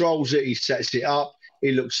 Fergus controls it. He sets it up.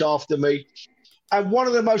 He looks after me. And one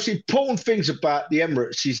of the most important things about the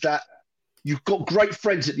Emirates is that you've got great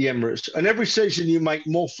friends at the Emirates, and every season you make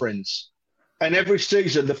more friends. And every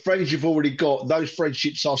season, the friends you've already got, those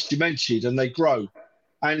friendships are cemented and they grow.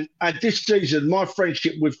 And this season, my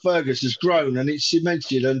friendship with Fergus has grown and it's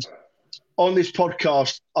cemented. And on this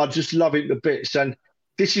podcast, I just love him to bits. And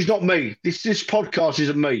this is not me. This podcast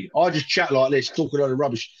isn't me. I just chat like this, talk a lot of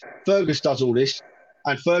rubbish. Fergus does all this.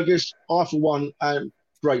 And Fergus, I, for one, am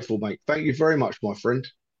grateful, mate. Thank you very much, my friend.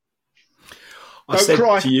 Don't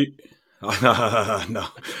cry. To you, no,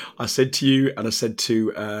 I said to you, and I said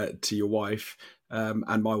to your wife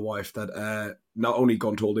and my wife that not only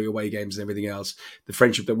gone to all the away games and everything else, the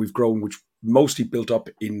friendship that we've grown, which mostly built up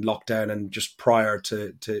in lockdown and just prior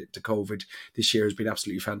to COVID this year, has been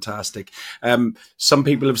absolutely fantastic. Some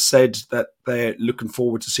people have said that they're looking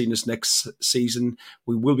forward to seeing us next season.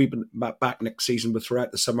 We will be back next season, but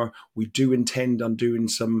throughout the summer, we do intend on doing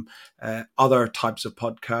some other types of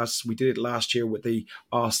podcasts. We did it last year with the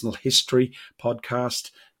Arsenal History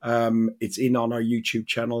podcast. It's on our YouTube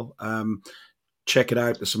channel. Check it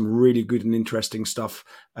out. There's some really good and interesting stuff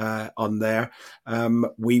on there.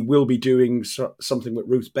 We will be doing something with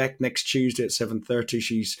Ruth Beck next Tuesday at 7:30.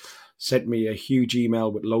 She's sent me a huge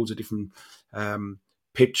email with loads of different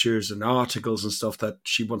pictures and articles and stuff that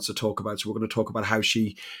she wants to talk about. So we're going to talk about how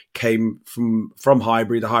she came from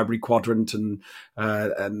Highbury, the Highbury Quadrant, and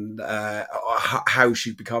how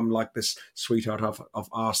she's become like this sweetheart of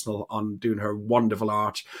Arsenal on doing her wonderful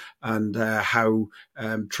art, and how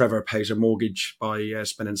Trevor pays her mortgage by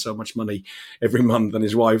spending so much money every month, and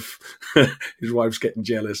his wife's getting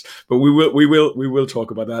jealous. But we will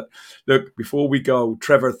talk about that. Look, before we go,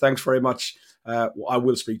 Trevor, thanks very much. I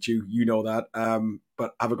will speak to you, you know that.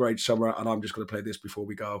 But have a great summer, and I'm just going to play this before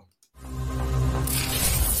we go.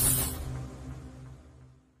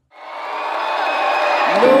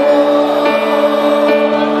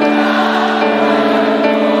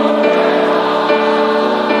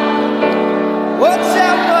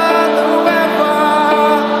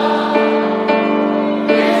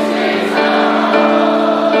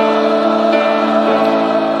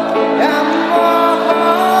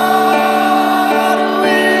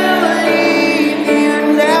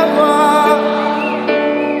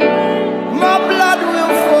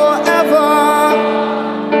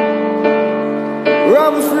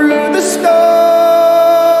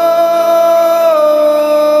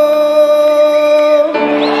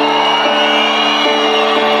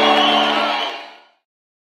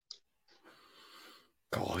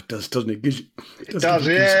 does, doesn't it? It does,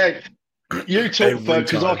 yeah. You talk,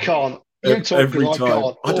 because I can't. You talk, because I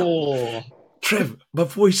can't. Oh. Trev, my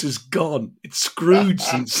voice is gone. It's Scrooge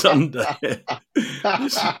since Sunday.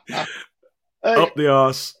 Up the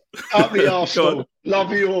arse. Up the arse.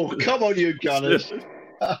 Love you all. Come on, you Gunners.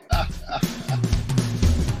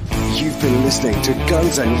 You've been listening to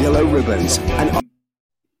Guns and Yellow Ribbons, and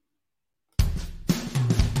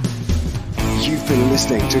you've been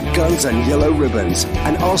listening to Guns and Yellow Ribbons,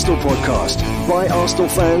 an Arsenal podcast by Arsenal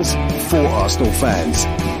fans for Arsenal fans.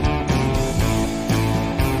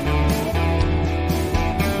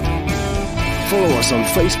 Follow us on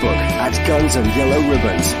Facebook at Guns and Yellow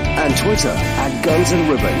Ribbons and Twitter at Guns and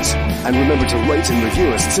Ribbons. And remember to rate and review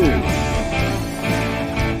us too.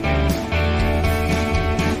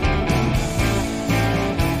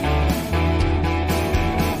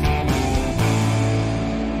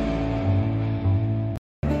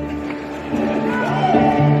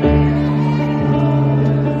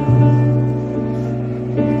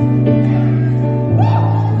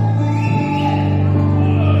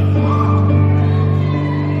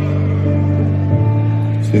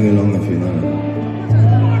 Sing along if you know.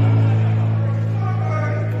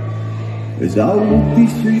 As I walk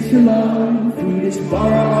these streets alone, through this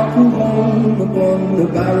bar I call home, upon the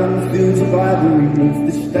barren fields of ivory,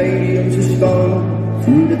 beneath the stadiums of stone,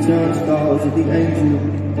 through the turnstiles of the Angel,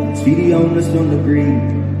 see the onus on the green,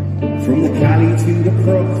 from the Cali to the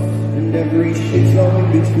cross, and every shithole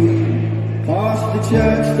in between. Past the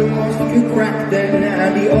church, the mosque could crack then,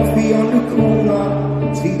 and the offie on the corner.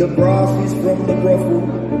 See the brasses from the brothel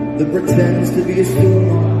that pretends to be a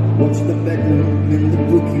stormer. Watch the bedroom and the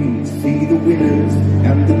bookies, see the winners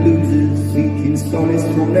and the losers, seeking solace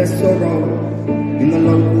from their sorrow in the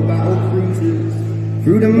local battle cruisers.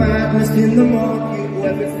 Through the madness in the market,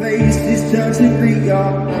 where the faces turn to greet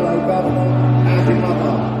ya. Hello governor, how's your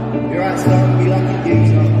mother? You're outside me like a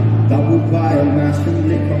geezer. Double pie of mash and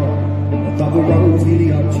liquor, a double rose in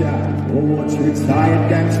the up chat, or watch retired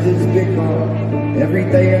gangsters bicker. Every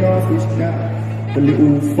day an office chat. The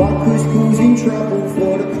little fuckers causing trouble,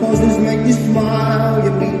 for the causes make you smile.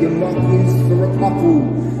 You meet your muckers for a couple,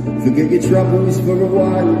 forget your troubles for a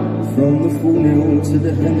while. From the full nil to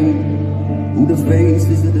the hemi, all the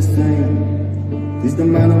faces are the same. Cause the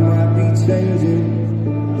manner might be changing,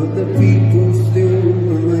 but the people still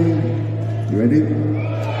remain. You ready?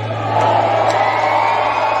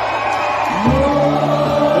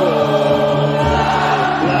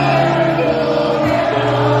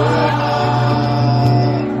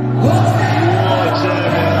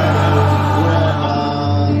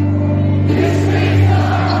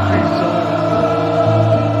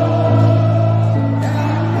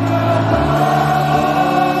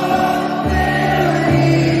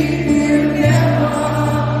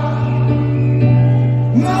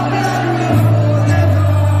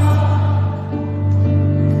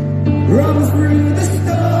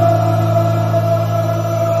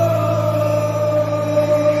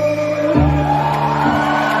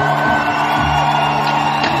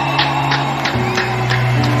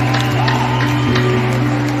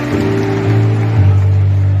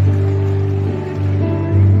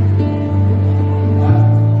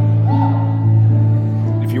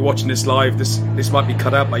 Watching this live, this might be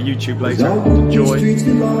cut out by YouTube later. Enjoy. We're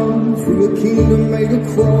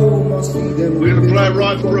going to play it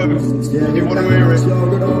right through if you want to hear it. I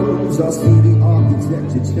see the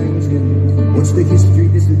architecture changing, watch the history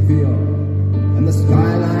disappear, and the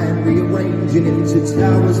skyline rearranging into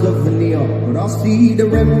towers of veneer. But I see the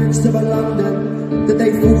remnants of a London that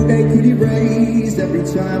they thought they could erase. Every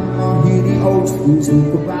time I hear the old school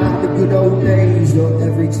talk about the good old days, or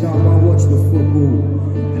every time I watch the football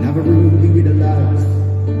and have a ruby with the lads,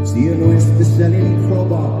 see an oyster selling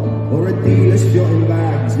clobber or a dealer shotting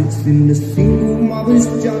bags. It's in the single mother's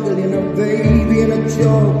juggling a baby and a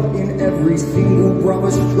job, in every single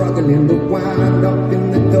brother struggling, the wind up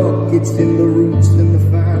in the dock. It's in the roots and the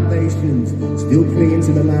foundations still clinging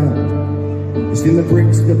to the land. It's in the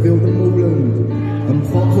bricks that build the moorland and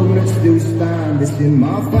poplar that still stand. It's in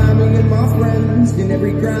my family and my friends, in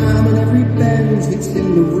every gram and every bend. It's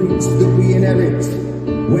in the roots that we inherit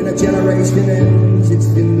when a generation ends. It's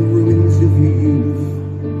in the ruins of your youth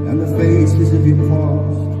and the faces of your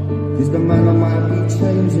past. Cause the manner might be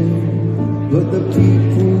changing, but the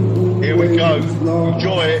people. Here we go.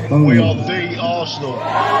 Enjoy it. We are the Arsenal.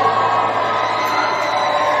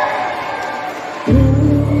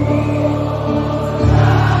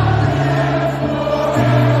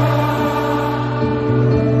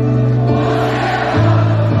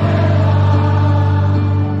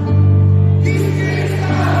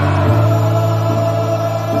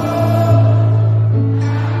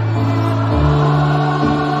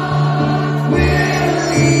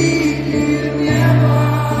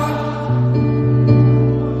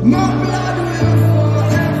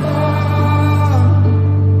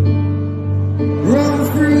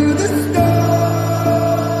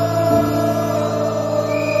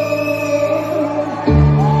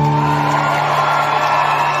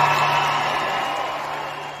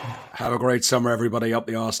 Have a great summer, everybody. Up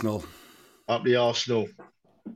the Arsenal. Up the Arsenal.